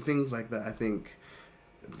 again, things like that. I think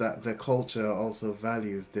that the culture also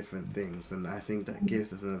values different things, and I think that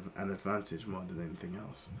gives us an advantage more than anything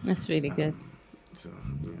else. That's really good. So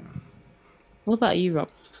yeah. What about you, Rob?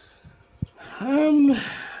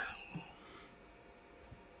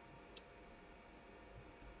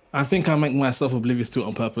 I think I make myself oblivious to it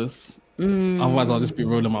on purpose. Otherwise, I'll just be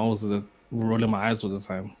rolling my eyes all the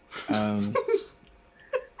time. I'm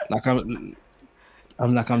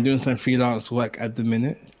doing some freelance work at the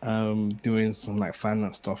minute. Doing some like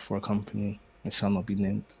finance stuff for a company which shall not be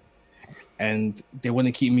named, and they want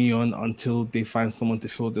to keep me on until they find someone to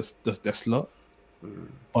fill this their slot.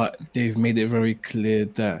 But they've made it very clear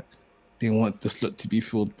that they want the slot to be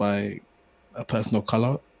filled by a person of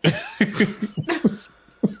color.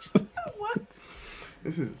 What?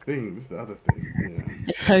 This is the thing. This is the other thing.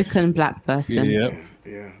 A token black person. Yeah.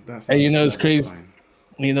 That's. And it's crazy. Fine.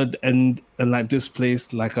 You know, and like this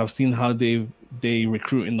place, like I've seen how they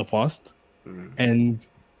recruit in the past, and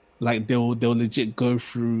like they'll legit go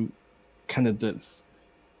through candidates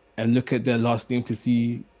and look at their last name to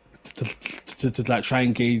see to like try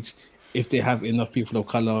and gauge if they have enough people of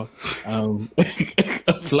color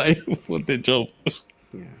applying for the job.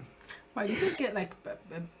 Yeah. Why you could get like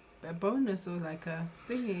a bonus or like a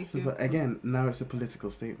thingy if you. But again, now it's a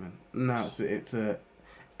political statement. Now it's a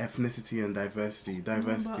ethnicity and diversity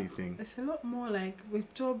thing. It's a lot more like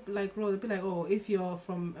with job like role. It'd be like, oh, if you're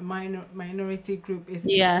from a minority group, it's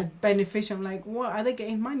beneficial. I'm like, what are they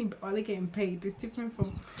getting money? Are they getting paid? It's different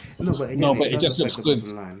from. No, but again, it does just looks affect the good.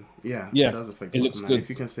 bottom line. Yeah, Yeah, it does affect it the looks bottom line. good. If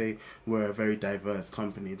you can say we're a very diverse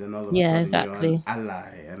company, then all of a Yeah, sudden you're exactly. an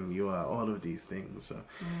ally and you are all of these things. So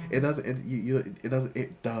it doesn't.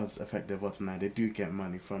 It does affect their bottom line. They do get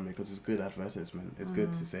money from it because it's good advertisement. It's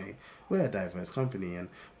good to say we're a diverse company and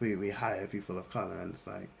we hire people of color, and it's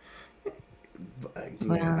like.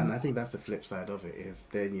 Yeah, and I think that's the flip side of it is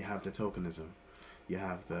then you have the tokenism, you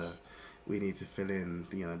have the we need to fill in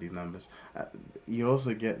these numbers. You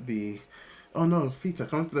also get the oh no, Peter,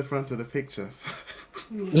 come to the front of the pictures.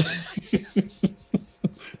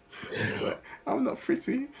 Like, I'm not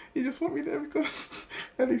pretty. You just want me there because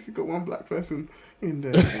at least you got one black person in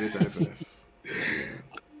there. You're diverse.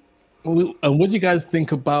 And what do you guys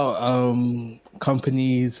think about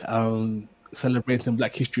companies celebrating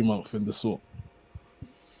Black History Month and the sort?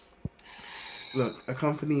 Look, a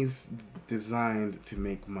company's designed to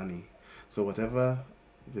make money, so whatever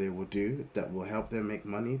they will do that will help them make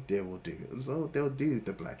money, they will do. So they'll do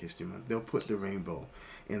the Black History Month. They'll put the rainbow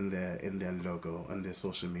in their logo on their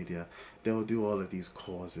social media. They'll do all of these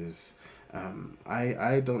causes.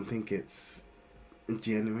 I don't think it's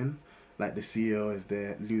genuine. Like the CEO is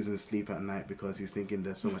there losing sleep at night because he's thinking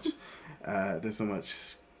there's so much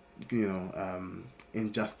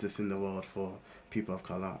injustice in the world for people of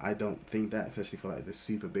color. I don't think that, especially for like the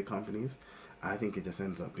super big companies. I think it just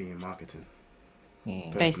ends up being marketing.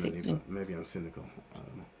 Personally, Basically. but maybe I'm cynical. I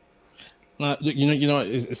don't know. No, look,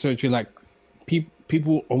 it's so true. Like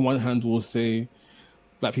people on one hand will say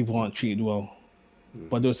black people aren't treated well,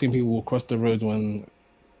 but those same people will cross the road when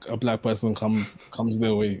a black person comes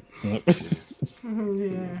their way. You know?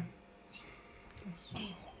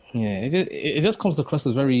 Yeah. Yeah, it just comes across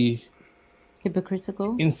as very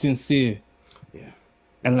Hypocritical. insincere Yeah,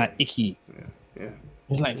 and like icky. yeah, yeah,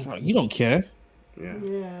 It's like, bro, you don't care, yeah.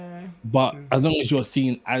 Yeah. but as long as you're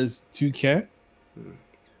seen as to care,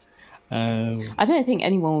 I don't think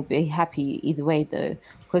anyone will be happy either way, though,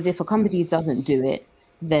 because if a company doesn't do it,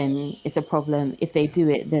 then it's a problem. If they do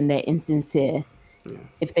it, then they're insincere.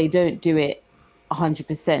 If they don't do it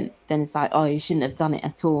 100%, then it's like, oh, you shouldn't have done it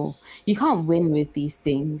at all. You can't win with these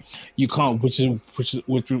things. you can't. Which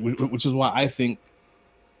is why I think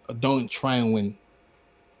don't try and win.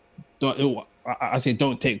 I say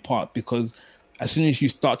don't take part, because as soon as you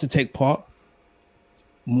start to take part,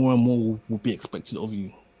 more and more will be expected of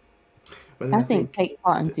you. But then I I think think, take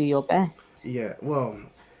part and do your best. yeah, well,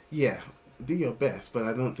 yeah, do your best, but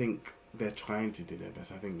I don't think they're trying to do their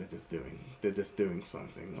best. I think they're just doing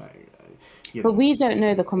something like, But we don't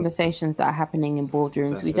know the conversations that are happening in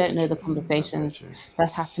boardrooms. That's We don't very know the true. That's very conversations true.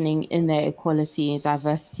 that's happening in their equality,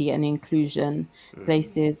 diversity, and inclusion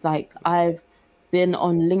places. Like I've been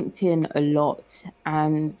on LinkedIn a lot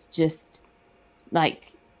and just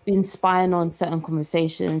like been spying on certain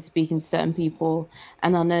conversations, speaking to certain people,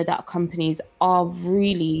 and I know that companies are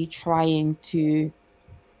really trying to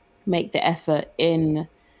make the effort in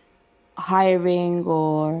hiring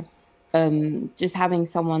or just having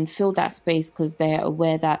someone fill that space because they're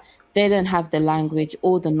aware that they don't have the language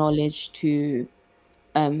or the knowledge to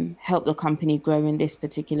help the company grow in this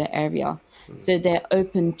particular area. So they're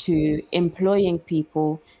open to employing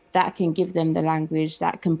people that can give them the language,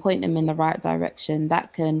 that can point them in the right direction,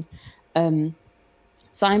 that can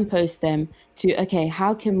signpost them to, okay,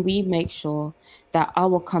 how can we make sure that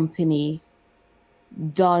our company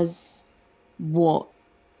does what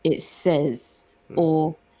it says,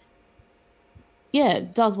 or yeah,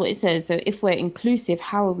 does what it says. So if we're inclusive,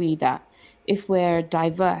 how are we that? If we're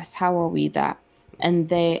diverse, how are we that?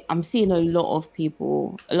 And I'm seeing a lot of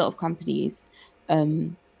people, a lot of companies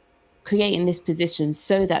creating this position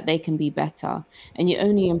so that they can be better. And you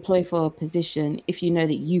only employ for a position if you know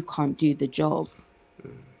that you can't do the job.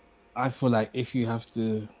 I feel like if you have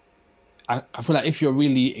to, I feel like if you're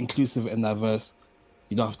really inclusive and diverse,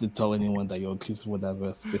 you don't have to tell anyone that you're inclusive or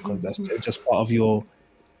diverse, because that's just part of your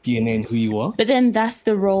DNA and who you are. But then that's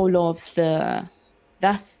the role of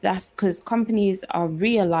that's because companies are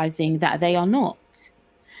realizing that they are not.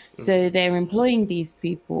 So they're employing these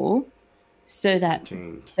people so that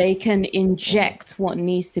Change. they can inject what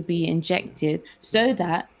needs to be injected so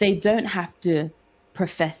that they don't have to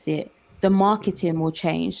profess it. The marketing will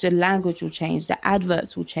change, the language will change, the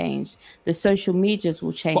adverts will change, the social medias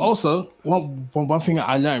will But change. also, one thing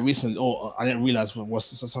I learned recently, or I didn't realize, was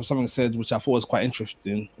something said, which I thought was quite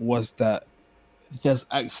interesting, was that there's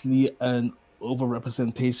actually an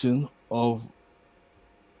overrepresentation of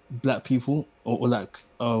black people, or like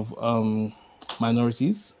of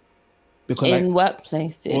minorities, because like, In well,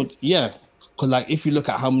 workplaces. yeah, because like if you look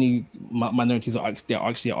at how many minorities there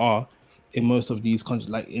actually are in most of these countries,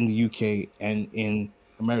 like in the UK and in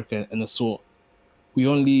America and the sort, we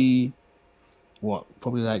only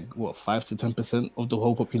probably like 5 to 10% of the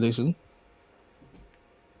whole population.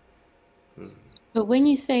 But when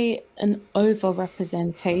you say an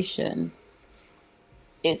overrepresentation,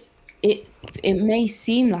 it's it may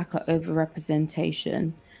seem like an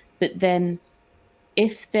overrepresentation, but then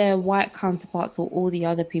if their white counterparts or all the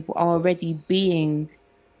other people are already being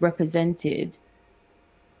represented,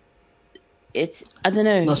 it's I don't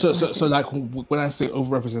No, know. so like when I say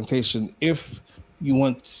overrepresentation, if you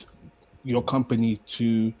want your company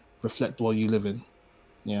to reflect what you live in,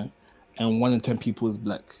 yeah, and 1 in 10 people is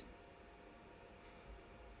black.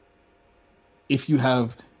 If you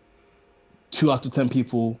have 2 out of 10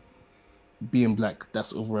 people being black,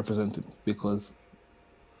 that's overrepresented, because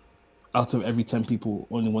out of every 10 people,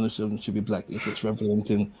 only 1 of them should be black if it's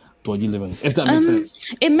representing what you live in. If that makes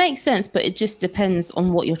sense. It makes sense, but it just depends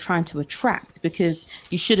on what you're trying to attract, because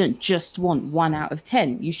you shouldn't just want 1 out of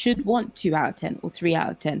 10. You should want 2 out of 10 or 3 out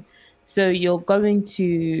of 10. So you're going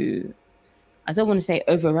to, I don't want to say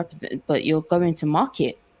overrepresent, but you're going to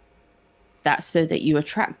market that so that you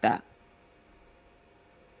attract that.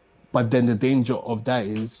 But then the danger of that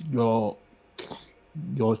is you're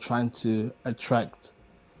trying to attract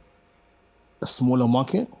a smaller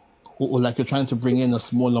market, or like you're trying to bring in a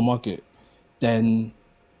smaller market, then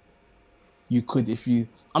you could, if you,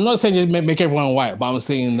 I'm not saying you make everyone white, but I'm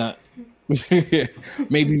saying that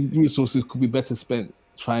maybe resources could be better spent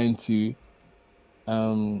trying to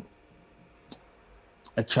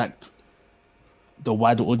attract the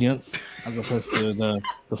wider audience as opposed to the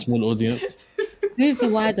small audience. Who's the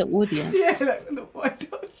wider audience? Yeah, like the white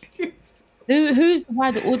audience. Who's the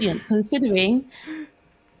wider audience? Considering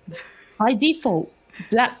by default,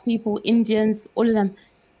 black people, Indians, all of them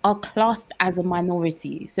are classed as a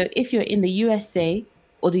minority. So if you're in the USA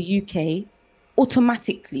or the UK,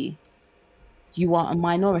 automatically you are a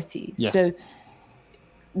minority. Yeah. So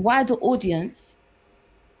wider audience,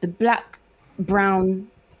 the black, brown,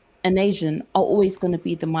 and Asian are always going to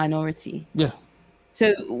be the minority. Yeah.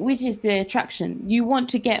 So, which is the attraction? You want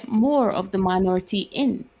to get more of the minority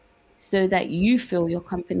in so that you feel your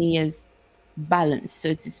company is balanced,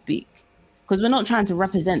 so to speak. Because we're not trying to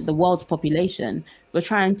represent the world's population, we're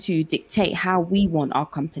trying to dictate how we want our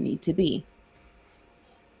company to be.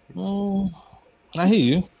 Mm, I hear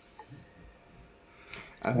you.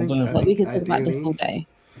 I I don't think know. I But we think could talk about this all ideally,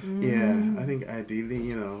 day. yeah, I think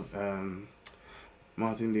ideally,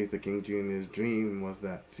 Martin Luther King Jr.'s dream was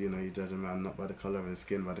that, you judge a man not by the color of his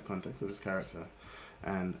skin, by the context of his character.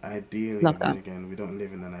 And ideally, Love that. again, we don't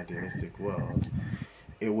live in an idealistic world.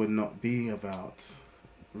 It would not be about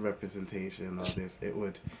representation or this. It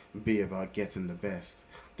would be about getting the best.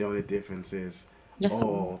 The only difference is Yes,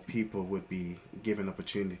 all people would be given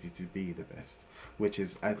opportunity to be the best, which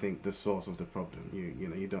is, I think, the source of the problem.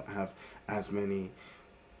 You don't have as many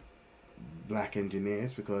black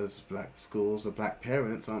engineers because black schools or black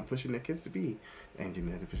parents aren't pushing their kids to be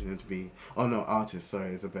engineers. They're pushing them to be, oh no, artists.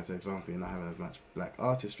 Sorry, is a better example. You're not having as much black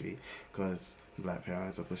artistry because black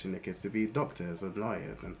parents are pushing their kids to be doctors or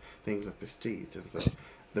lawyers and things of prestige. And so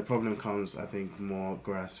the problem comes, I think, more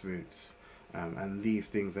grassroots, and these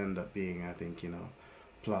things end up being, I think,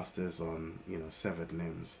 plasters on severed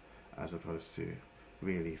limbs as opposed to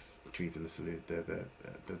really treating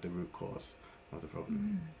the root cause of the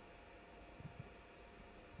problem.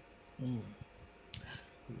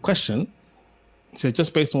 Question. So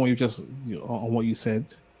just based on what you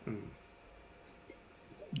said,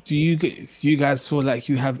 do you guys feel like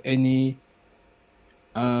you have any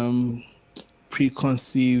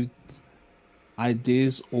preconceived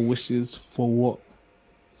ideas or wishes for what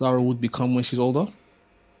Zara would become when she's older?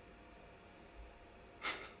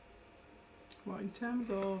 Well, in terms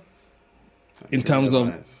of In terms of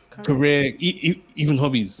Career-wise. career, even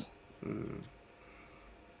hobbies.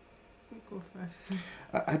 go first.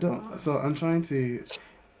 I don't. So I'm trying to.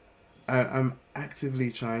 I'm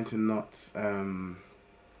actively trying to not.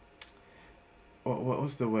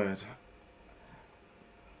 What's the word?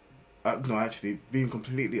 No, actually, being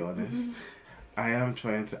completely honest, I am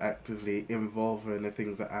trying to actively involve her in the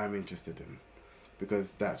things that I'm interested in,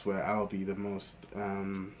 because that's where I'll be the most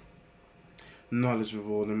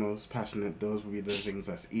knowledgeable, the most passionate. Those will be the things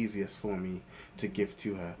that's easiest for me to give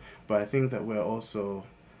to her. But I think that we're also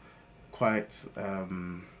quite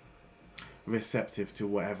receptive to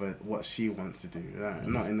what she wants to do.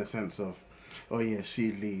 Not in the sense of, oh yeah,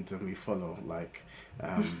 she leads and we follow, like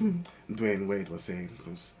Dwayne Wade was saying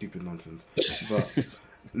some stupid nonsense. But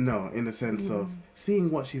no, in the sense of seeing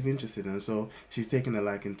what she's interested in. So she's taken a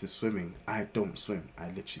liking to swimming. I don't swim. I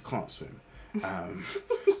literally can't swim.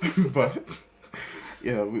 But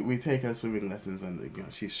we take her swimming lessons, and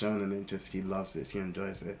she's shown an interest. She loves it. She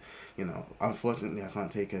enjoys it. Unfortunately, I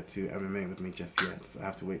can't take her to MMA with me just yet. I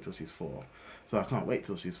have to wait till she's 4. So I can't wait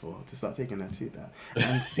till she's 4 to start taking her to that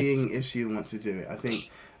and seeing if she wants to do it. I think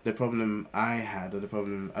the problem I had, or the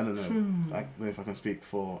problem, I don't know, I don't know if I can speak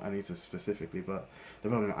for Anita specifically, but the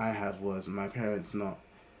problem I had was my parents not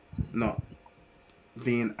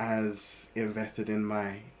being as invested in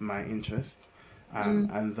my interest.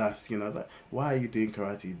 And thus, I was like, why are you doing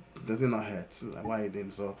karate? Does it not hurt? Like, why are you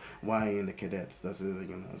doing so? Why are you in the cadets? Does it,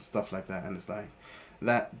 stuff like that? And it's like,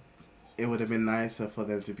 that, it would have been nicer for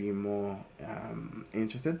them to be more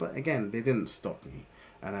interested. But again, they didn't stop me.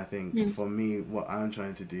 And I think for me, what I'm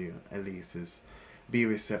trying to do, at least, is be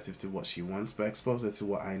receptive to what she wants, but expose her to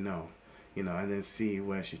what I know, and then see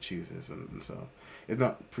where she chooses. And so it's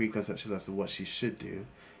not preconceptions as to what she should do.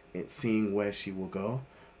 It's seeing where she will go,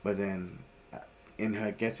 but then in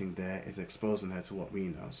her getting there is exposing her to what we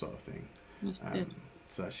know, sort of thing,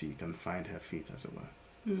 so that she can find her feet, as it were.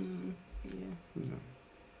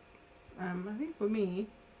 I think for me,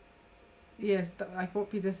 yes, like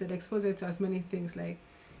what Peter said, expose her to as many things. Like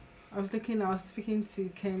I was speaking to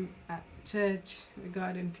Ken at church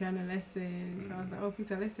regarding piano lessons. I was like, oh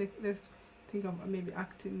Peter, let's think of maybe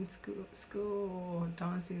acting school or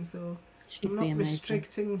dancing. So I'm not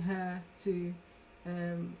restricting her to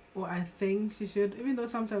what I think she should, even though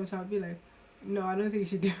sometimes I'll be like, no, I don't think you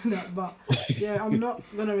should do that. But yeah, I'm not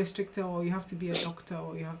gonna restrict her, or you have to be a doctor,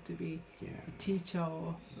 or you have to be a teacher,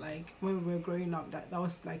 or like when we were growing up, that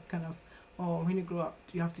was like kind of, oh, when you grow up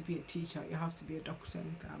you have to be a teacher, you have to be a doctor,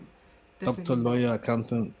 and Doctor, definitely. lawyer,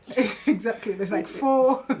 accountant. Exactly. There's like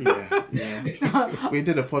 4. Yeah. We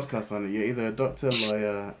did a podcast on it. You're either a doctor,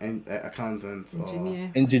 lawyer, and accountant,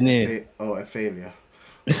 Engineer, Engineer. or a failure.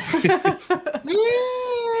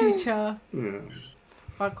 teacher. Yeah.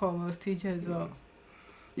 Back home, I was teacher as well.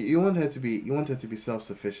 You want her to be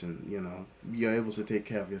self-sufficient. You know, you're able to take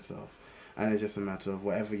care of yourself, and it's just a matter of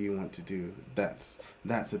whatever you want to do. That's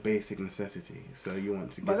a basic necessity. So you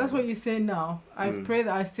want to. But give that's her what that. you say now. I pray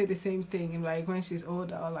that I say the same thing. Like when she's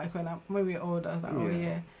older, or like when we're older. I was like, oh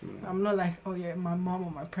yeah. I'm not like, oh yeah, my mom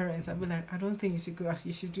or my parents. I'd be like, I don't think you should go.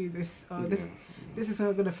 You should do this. Or this is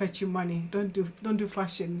not going to fetch you money. Don't do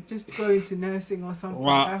fashion. Just go into nursing or something.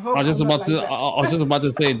 Well, I hope I was just I'm not about to. like that. I was just about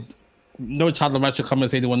to say, no child of mine should come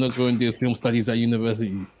and say they want to go and do film studies at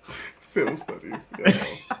university. Film studies.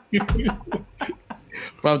 Yeah.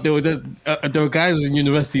 But there were guys in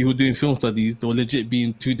university who were doing film studies. They were legit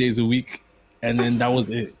being 2 days a week, and then that was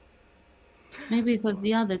it. Maybe because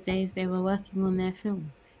the other days they were working on their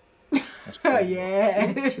films.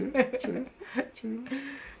 Yeah. True.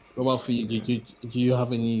 What about for you? Do you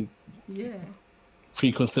have any Yeah.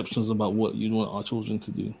 preconceptions about what you want our children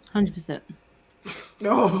to do? 100%.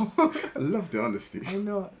 No. I love the honesty. I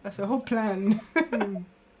know. That's a whole plan.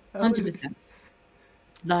 100%.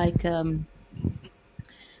 Like,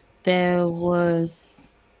 there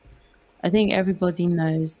was, I think everybody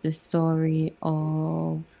knows the story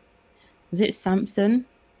of, was it Samson?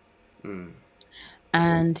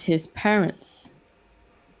 And his parents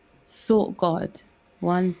sought God,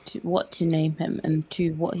 one, what to name him, and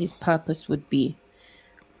two, what his purpose would be.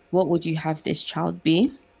 What would you have this child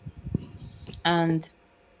be? And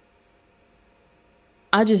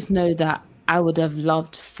I just know that I would have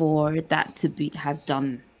loved for that to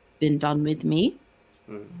been done with me.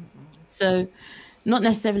 So not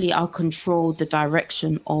necessarily I'll control the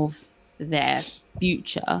direction of their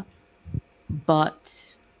future,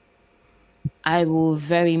 but I will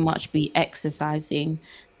very much be exercising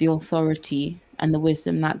the authority and the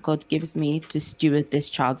wisdom that God gives me to steward this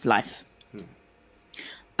child's life.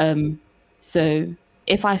 So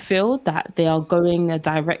if I feel that they are going a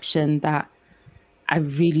direction that I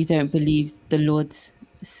really don't believe the Lord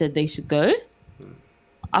said they should go,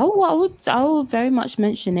 I will very much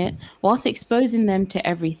mention it whilst exposing them to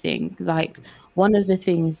everything. Like one of the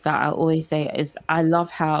things that I always say is I love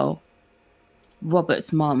how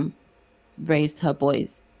Robert's mum raised her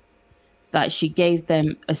boys. That she gave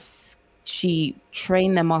them she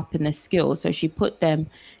trained them up in a skill. So she put them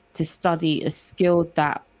to study a skill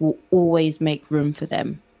that will always make room for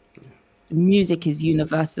them. Music is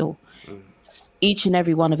universal. Each and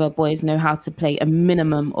every one of her boys know how to play a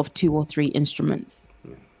minimum of 2 or 3 instruments.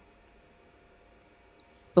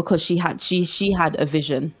 Because she had a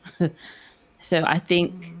vision. So I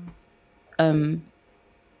think I'll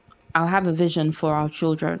have a vision for our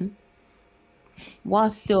children while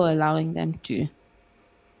still allowing them to,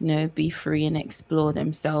 be free and explore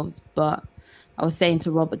themselves. But I was saying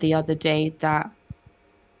to Robert the other day that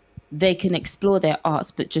they can explore their arts,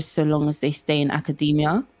 but just so long as they stay in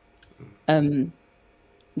academia.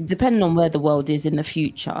 Depending on where the world is in the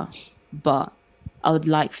future, but I would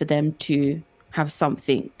like for them to have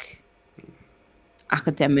something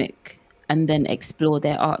academic and then explore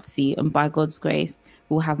their artsy, and by God's grace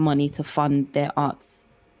will have money to fund their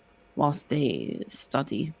arts whilst they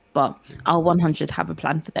study. But I'll 100 have a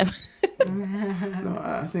plan for them. No,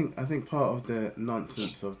 I think part of the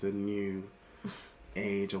nonsense of the new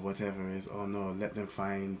age or whatever is, oh no, let them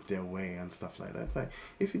find their way and stuff like that. It's like,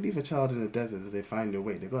 if you leave a child in the desert and they find their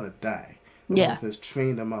way, they're gonna die. The Bible says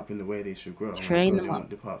train them up in the way they should grow. Train them they up. won't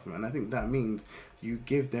depart from it. And I think that means you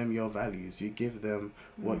give them your values. You give them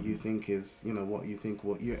what you think is, what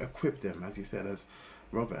you equip them, as you said, as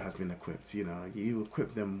Robert has been equipped. You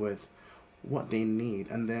equip them with what they need,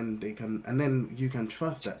 and then you can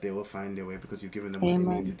trust that they will find their way because you've given them what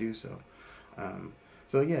they need to do so.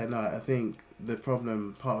 I think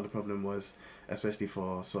part of the problem was, especially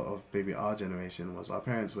for sort of maybe our generation, was our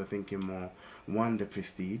parents were thinking more, one, the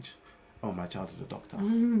prestige. Oh, my child is a doctor.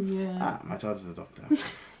 My child is a doctor.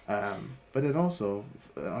 But then also,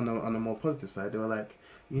 on a more positive side, they were like,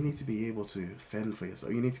 you need to be able to fend for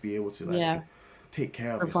yourself. You need to be able to take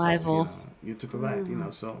care of yourself. You to provide.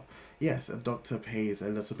 So yes, a doctor pays a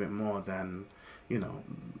little bit more than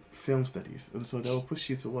film studies, and so they'll push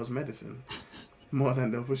you towards medicine more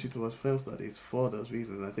than they'll push you towards film studies for those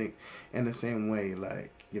reasons. I think in the same way,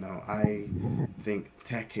 I think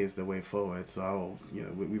tech is the way forward. So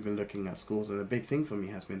we've been looking at schools, and a big thing for me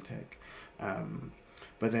has been tech.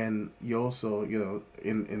 But then you also,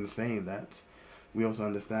 in saying that, we also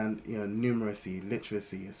understand, numeracy,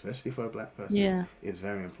 literacy, especially for a black person, Yeah. is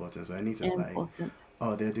very important. So Anita's like, Important.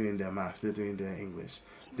 oh, they're doing their maths, they're doing their English,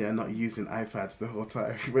 they're not using iPads the whole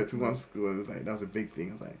time. We went to one school and it's like that was a big thing.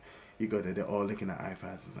 It's like you go there, they're all looking at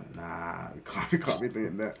iPads. It's like, nah, we can't be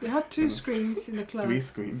doing that. They had 2 screens in the class. 3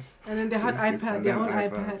 screens. And then they had Three screens, iPad, and their then own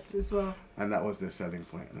iPads. iPads as well. And that was their selling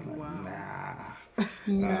point. And I'm like, Wow. nah.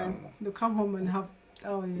 Yeah. They'll come home and have,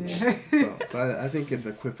 oh yeah. So I think it's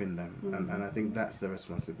equipping them, and I think that's the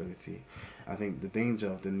responsibility. I think the danger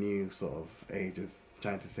of the new sort of age is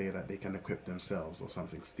trying to say that they can equip themselves or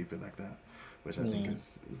something stupid like that, which I think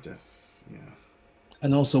is just,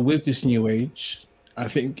 And also with this new age, I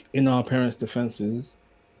think in our parents' defenses,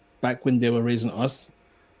 back when they were raising us,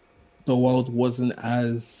 the world wasn't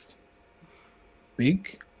as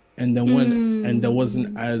big, and there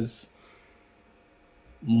wasn't as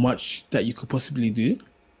much that you could possibly do.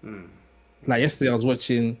 Like yesterday, I was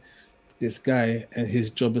watching this guy, and his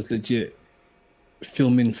job is legit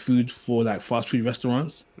filming food for like fast food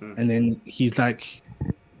restaurants, and then he's like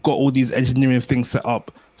got all these engineering things set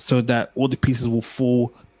up so that all the pieces will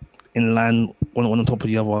fall in line one on top of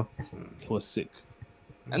the other. He was sick,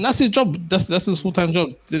 and that's his job. That's his full-time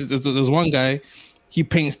job. There's one guy, he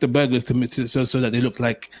paints the burgers so that they look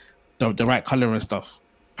like the right color and stuff.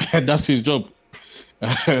 That's his job.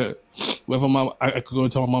 Whether I could go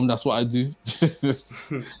and tell my mom that's what I do.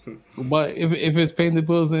 But if it's paying the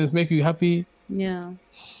bills and it's making you happy, Yeah.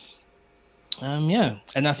 yeah.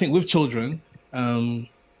 And I think with children,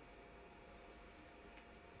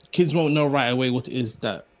 kids won't know right away what it is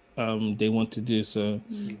that they want to do. So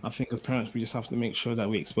I think as parents, we just have to make sure that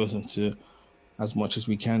we expose them to as much as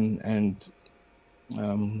we can and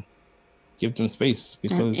give them space,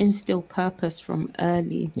 because And instill purpose from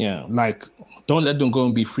early. yeah, like don't let them go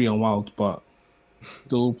and be free and wild, but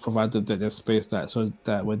still provide their space so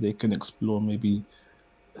that where they can explore, maybe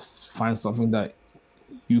find something that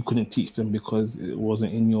you couldn't teach them because it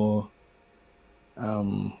wasn't in your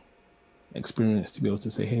experience, to be able to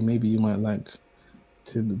say, hey, maybe you might like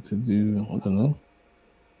to do, I don't know,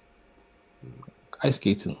 ice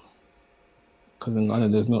skating, because in Ghana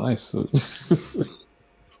there's no ice. So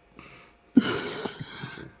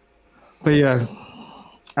but yeah,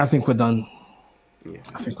 I think we're done. Yeah.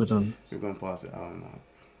 I think we're done. We're going to pass it out now.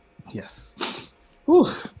 Yes. Ooh.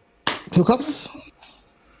 Hookups?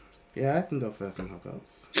 Yeah, I can go first on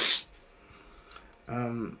hookups.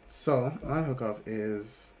 So my hookup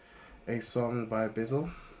is a song by Bizzle.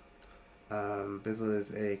 Bizzle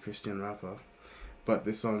is a Christian rapper, but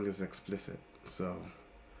this song is explicit, so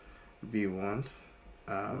be warned.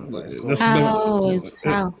 But it's called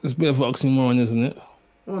It's a bit of an oxymoron, isn't it?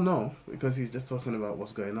 Well, no, because he's just talking about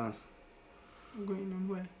what's going on. Going on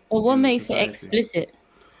where? Well, what in makes society. it explicit?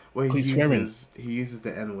 Well, he He's swearing. uses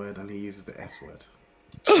the N word and he uses the S word.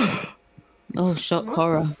 Oh, shock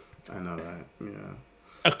horror. I know, right? Yeah.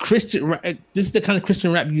 A Christian rap. This is the kind of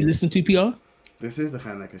Christian rap you listen to, PR? This is the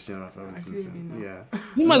kind of Christian rap I listen Clearly not. to. Yeah.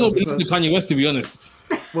 You might as No, well be listening to because- Kanye West, to be honest.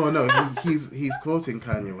 Well, no, he's quoting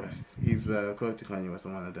Kanye West. He's quoting Kanye West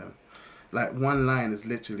on one of them. Like one line is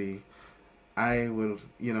literally, I will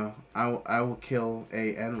kill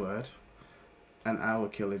a N-word, and I will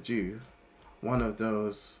kill a Jew. One of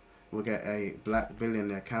those will get a black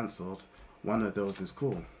billionaire cancelled. One of those is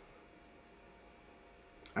cool.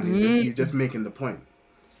 And he's just making the point.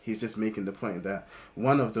 He's just making the point that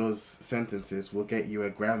one of those sentences will get you a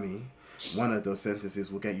Grammy. One of those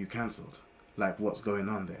sentences will get you cancelled. Like, what's going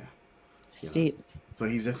on there? It's deep. So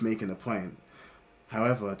he's just making a point.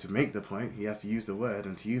 However, to make the point, he has to use the word,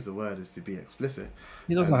 and to use the word is to be explicit.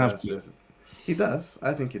 He doesn't And have to. He does.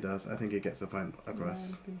 I think he does. I think it gets the point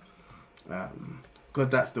across. Because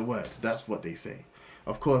that's the word. That's what they say.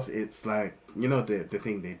 Of course, it's like, the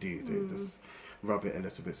thing they do. They just rub it a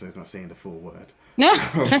little bit so it's not saying the full word. But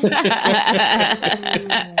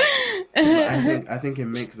I think it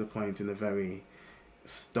makes the point in a very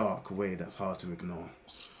stark way that's hard to ignore.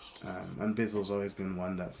 And Bizzle's always been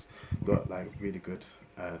one that's got like really good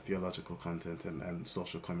theological content and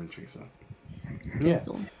social commentary. So yeah,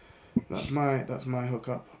 Bizzle. that's my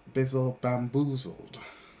hookup. Bizzle Bamboozled.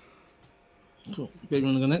 Cool. Baby,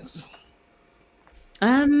 want to go next?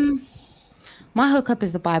 My hookup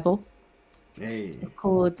is the Bible. Hey. It's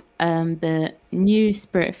called the New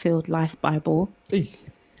Spirit-Filled Life Bible. Hey.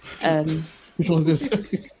 Um, Which one's this?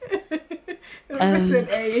 Listen,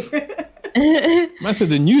 hey. Man said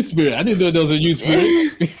the new spirit. I didn't know there was a new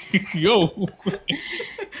spirit. Yo.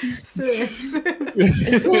 Serious.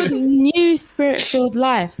 It's called New Spirit-Filled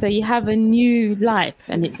Life. So you have a new life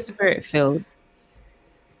and it's spirit-filled.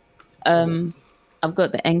 I've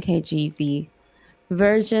got the NKJV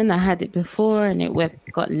version. I had it before, and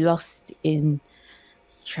got lost in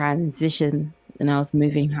transition, and I was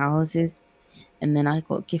moving houses, and then I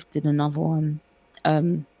got gifted another one.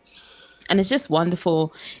 And it's just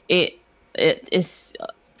wonderful. It is,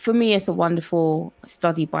 for me, it's a wonderful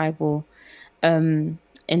study Bible. In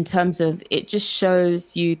terms of, it just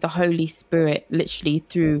shows you the Holy Spirit literally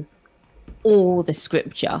through all the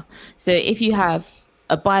scripture. So if you have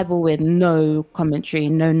a Bible with no commentary,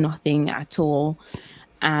 no nothing at all,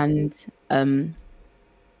 and you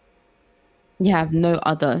have no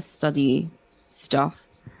other study stuff,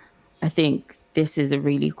 I think this is a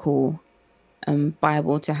really cool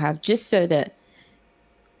Bible to have, just to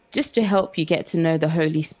help you get to know the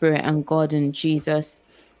Holy Spirit and God and Jesus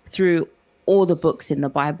through all the books in the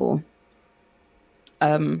Bible.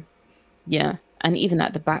 Yeah. And even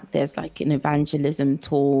at the back, there's like an evangelism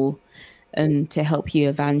tool to help you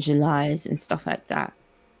evangelize and stuff like that.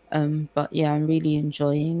 But yeah, I'm really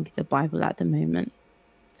enjoying the Bible at the moment.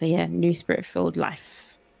 So yeah, New Spirit Filled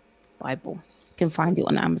Life Bible. You can find it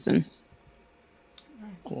on Amazon.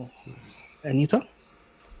 Nice. Cool. Anita?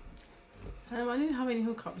 I didn't have any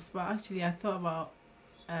hookups, but actually I thought about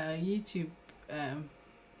YouTube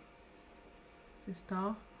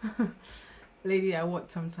sister lady I watch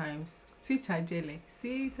sometimes. Sweeter Jelly.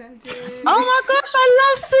 Oh my gosh, I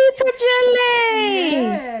love Sweeter Jelly!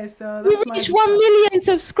 Yeah, so we that's reached my 1 million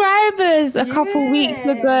subscribers a couple weeks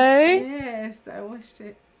ago. Yes, I watched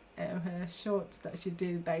it. Her shorts that she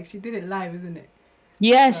did, like she did it live, isn't it?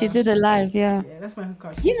 Yeah, So, she did it live, yeah. Yeah, that's my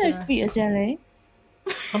hookup. You know Sweeter Jelly?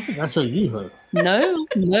 I think I showed you her. No,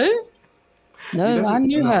 I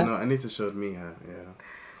knew her. No, Anita showed me her, yeah.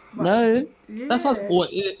 No. Yeah. That's us. Well,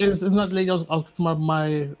 it's not the lady I was to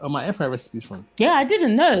my air fryer recipes from. Yeah, I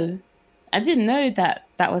didn't know. I didn't know that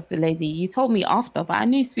was the lady. You told me after, but I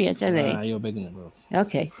knew Sweeter Jelly. Nah, you're begging it, bro.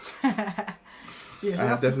 Okay. Yeah, I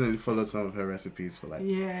have definitely followed some of her recipes for like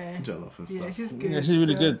jollof and stuff. Yeah, she's good. Yeah, she's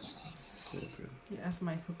really good. Yeah, that's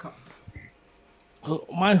my hookup.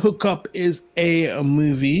 My hookup is a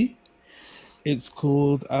movie. It's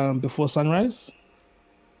called Before Sunrise.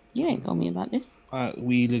 You ain't told me about this.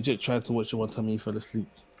 We legit tried to watch it one time and you fell asleep.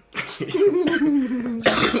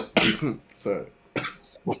 So,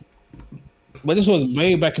 but this was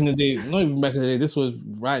way back in the day. Not even back in the day. This was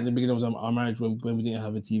right in the beginning of our marriage when we didn't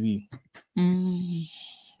have a TV.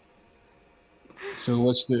 So we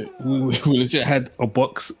watched it. We legit had a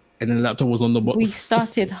box and the laptop was on the box. We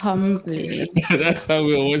started humbly. That's how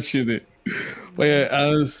we were watching it. But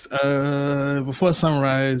yeah, Before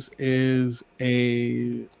Sunrise is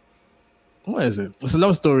what is it? It's a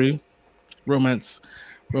love story, romance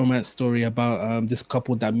story about this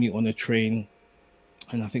couple that meet on a train,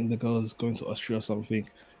 and I think the girl is going to Austria or something,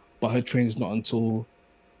 but her train is not until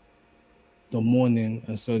the morning,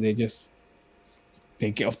 and so they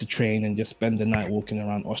get off the train and just spend the night walking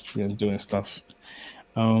around Austria and doing stuff.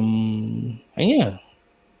 And yeah,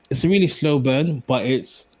 it's a really slow burn, but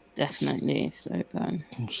it's definitely a slow burn.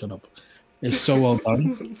 Shut up. It's so well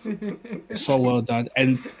done. It's so well done.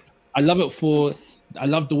 And I love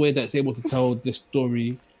the way that it's able to tell this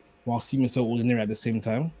story while seeming so ordinary at the same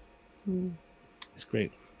time. It's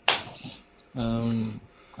great. I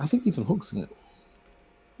think Ethan Hawke's in it.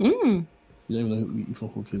 You don't even know who Ethan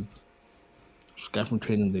Hawke is. This guy from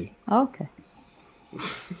Training Day. Okay.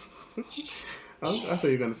 I thought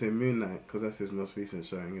you were going to say Moon Knight because that's his most recent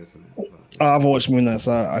showing, isn't it? But, I haven't watched Moon Knight,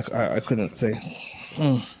 so I couldn't say.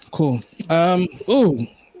 Cool.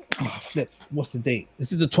 Flip. What's the date?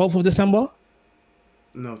 Is it the 12th of December?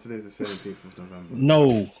 no, today's the 17th of November.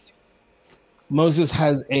 No. Moses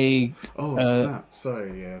has a... snap.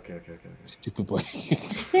 Sorry. Yeah, okay. Stupid boy.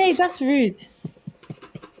 Hey, that's rude.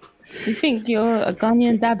 You think you're a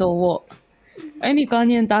Ghanaian dad or what? Only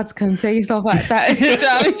Ghanaian dads can say stuff like that.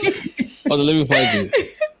 Hold on, let me find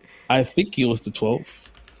it. I think it was the 12th.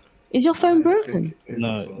 Is your phone broken?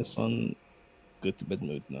 No, it's on go to bed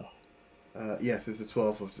mode now. Yes, it's the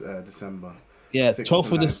 12th of December. Yeah,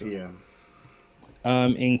 12th of December.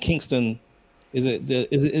 In Kingston. Is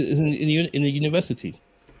it in the university?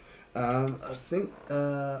 I think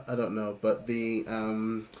I don't know, but the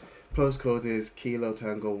postcode is Kilo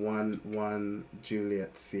Tango 1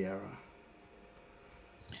 Juliet Sierra.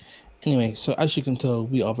 Anyway, so as you can tell,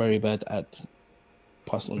 we are very bad at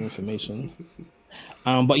personal information.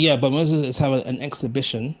 But Moses is having an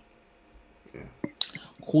exhibition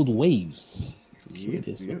called Waves. Yep.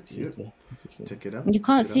 Check it out. You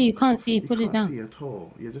can't see. You can't see. Put it down. You can't see at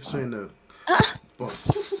all. You're just trying to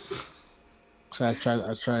box. So I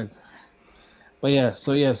tried. But yeah,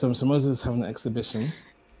 so Moses is having an exhibition.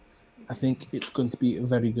 I think it's going to be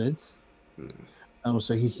very good.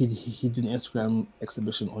 So he did an Instagram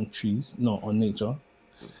exhibition on trees, no, on nature.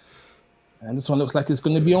 And this one looks like it's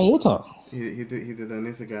going to be on water. He did an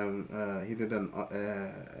Instagram. He did an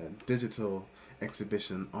digital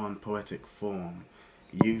exhibition on poetic form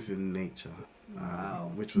using nature,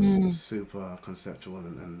 Wow. which was super conceptual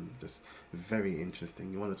and just very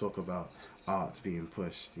interesting. You want to talk about art being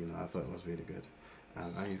pushed? You know, I thought it was really good.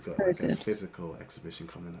 And he's got So like a good. physical exhibition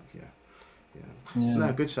coming up. Yeah. Yeah.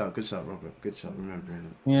 No, good shout, Robert. Good shout, remembering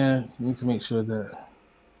it. Yeah, you need to make sure that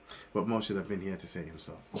But Mo should have been here to say it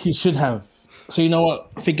himself. he should have. So you know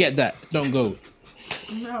what? Forget that. Don't go.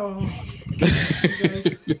 No.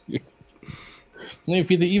 Yes. No,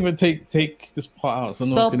 if you didn't even take this part out, so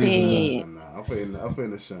no Stop one can even know. it. Nah, I'll put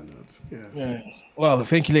in the show notes. Yeah. Yeah. Well,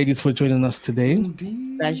 thank you, ladies, for joining us today.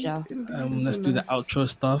 Indeed. Pleasure. Indeed. Let's do the outro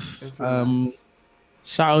stuff. It's been nice.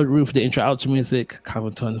 Shout out Ruth for the intro outro music,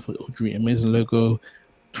 Calvin Turner for the Audrey amazing logo,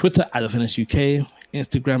 Twitter at The Furnace UK,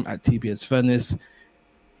 Instagram at TBS Furnace.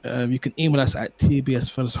 You can email us at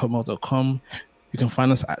tbsfurnace@hotmail.com. You can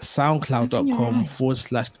find us at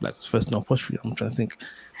soundcloud.com/The Blacks First No Apostrophe. I'm trying to think.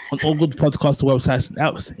 On all good podcast websites and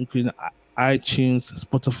apps, including iTunes,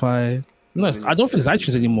 Spotify. No, I don't think it's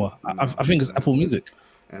iTunes anymore. I think it's Apple Music.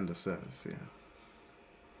 End of service,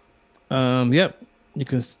 yeah. Yep. You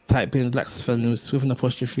can type in Black Furnace with an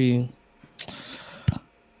apostrophe.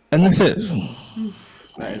 And that's it.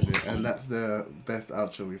 That is it. And that's the best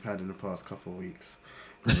outro we've had in the past couple of weeks.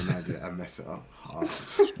 With an idea, I mess it up hard.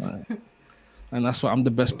 Right. And that's why I'm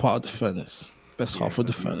the best part of the furnace. Best half of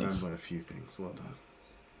the I furnace. remember a few things. Well done.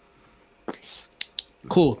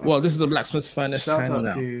 Cool. Well, this is the Blacksmith's Furnace. Shout signing out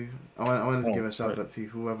out. to I wanted to give a shout sorry. out to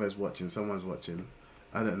whoever's watching. Someone's watching.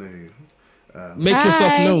 I don't know who. Make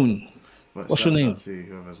yourself Hi. known. But What's shout your name? out to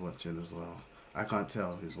whoever's watching as well. I can't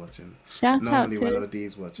tell who's watching. Shout out Normally when to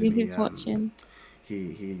OD's watching, who's watching.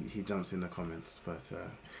 he jumps in the comments, but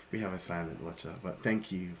we have a silent watcher. But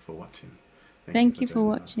thank you for watching. Thank you for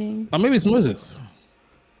joining us. watching. Or maybe it's Moses.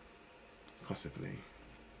 Possibly.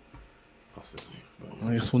 But,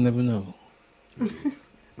 I guess we'll never know.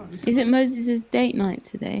 Is it Moses' date night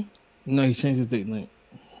today? No, he changed his date night.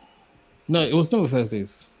 No, it was never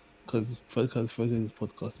Thursdays. Because Thursdays is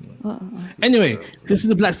podcasting night. Uh-oh. Anyway, this is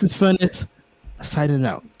the Blacksmith's Furnace. Signing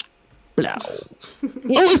out. Blow.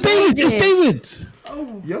 It's David! It's David!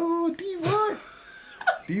 Oh, yo, D-Man.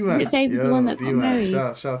 D-Man. Is it David, the one that got married?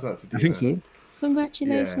 Shout out to D-Man. I think so. Yeah,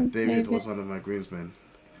 Congratulations, David was one of my groomsmen.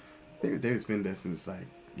 David's been there since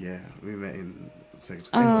we met in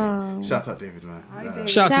secondary. Anyway, Oh. shout out David, man. Hi, David.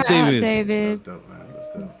 Shout out to David. David. That's dope, man. That's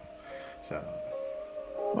dope. Shout out.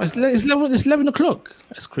 Well, it's 11 o'clock.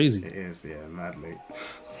 That's crazy. It is, yeah, mad late.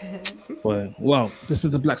 Well, this is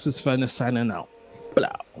the Blacksmith's Furnace signing out. Blow.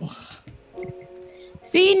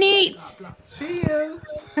 See you, Neats. See you.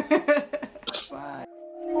 Bye.